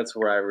 that's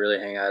where I really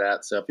hang out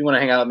at. So if you want to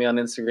hang out with me on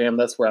Instagram,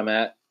 that's where I'm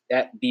at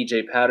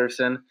DJ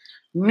Patterson.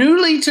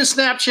 Newly to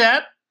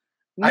Snapchat.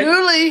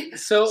 Finally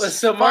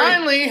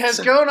has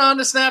gone on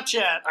to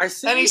Snapchat.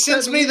 And he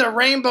sends me the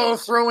rainbow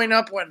throwing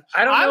up one.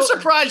 I'm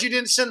surprised you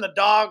didn't send the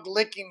dog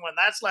licking one.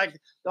 That's like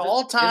the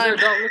all-time.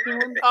 Is there a dog licking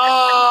one?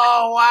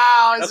 Oh,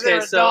 wow. Is there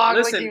a dog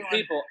listen, licking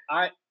people.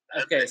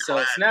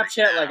 So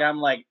Snapchat,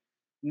 I'm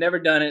never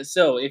done it.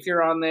 So if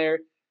you're on there,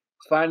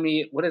 find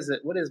me. What is it?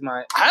 What is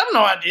my? I have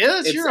no idea.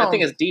 I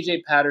think it's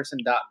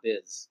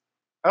djpatterson.biz.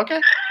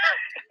 Okay.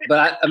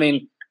 But I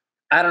mean,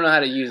 I don't know how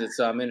to use it,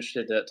 so I'm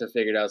interested to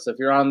figure it out. So if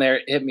you're on there,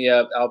 hit me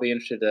up. I'll be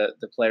interested to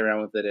play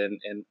around with it.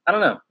 And I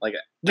don't know.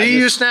 Do you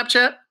use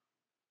Snapchat?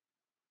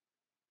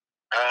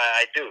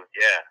 I do,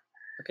 yeah.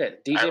 Okay,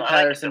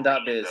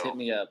 djpatterson.biz. Hit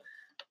me up.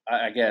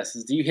 I guess.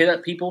 Do you hit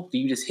up people? Do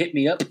you just hit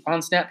me up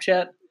on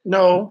Snapchat?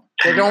 No,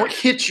 they don't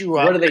hit you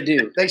up. What do they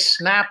do? They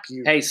snap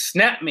you. Hey,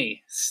 snap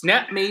me.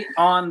 Snap me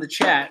on the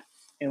chat,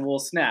 and we'll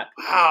snap.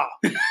 Wow.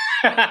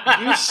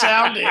 You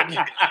sounded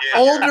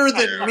older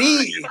than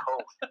me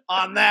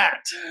on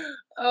that.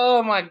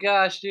 Oh, my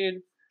gosh,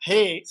 dude.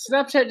 Hey.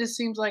 Snapchat just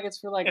seems like it's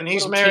for and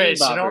he's married,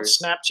 so don't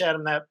Snapchat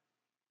him that.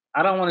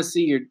 I don't want to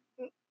see your...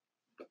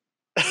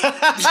 Snapchat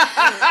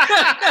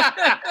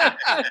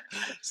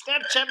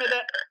me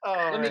that.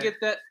 Oh, let me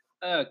get that.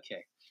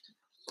 Okay.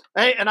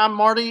 Hey, and I'm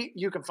Marty.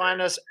 You can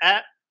find us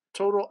at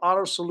Total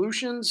Auto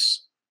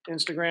Solutions,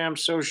 Instagram,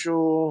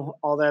 social,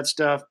 all that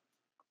stuff.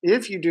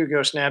 If you do go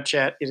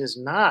Snapchat, it is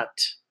not.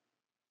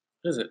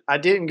 Is it? I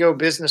didn't go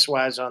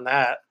business-wise on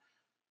that.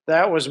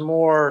 That was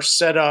more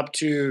set up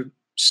to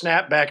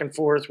snap back and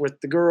forth with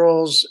the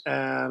girls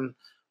and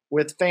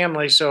with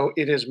family. So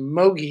it is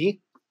Mogie,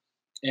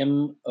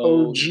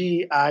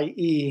 M-O-G.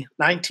 Ogie,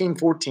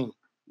 1914.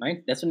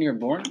 That's when you were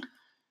born?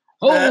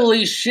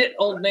 Holy shit,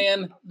 old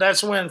man.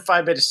 That's when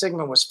Phi Beta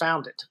Sigma was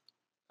founded.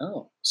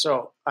 Oh.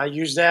 So I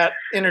use that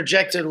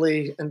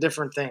interjectively in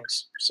different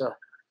things. So,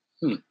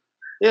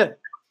 yeah.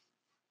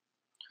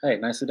 Hey,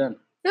 nicely done.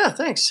 Yeah,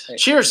 thanks. Hey.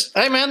 Cheers.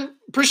 Hey, man,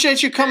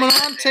 appreciate you coming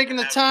on, taking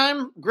the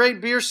time. Great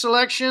beer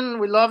selection.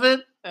 We love it.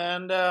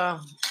 And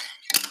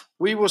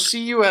we will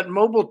see you at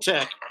Mobile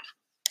Tech.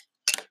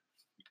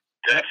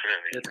 Definitely.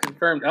 It's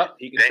confirmed. Oh,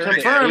 he confirmed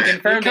Confirmed. it. He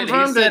confirmed, He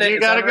confirmed it. He said You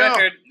It's gotta on go.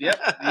 record. Yep,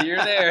 you're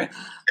there.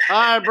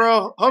 All right,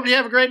 bro. Hope you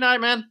have a great night,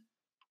 man.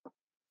 All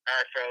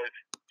right, fellas.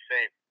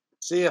 Same.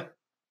 See ya.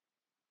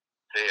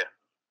 See ya.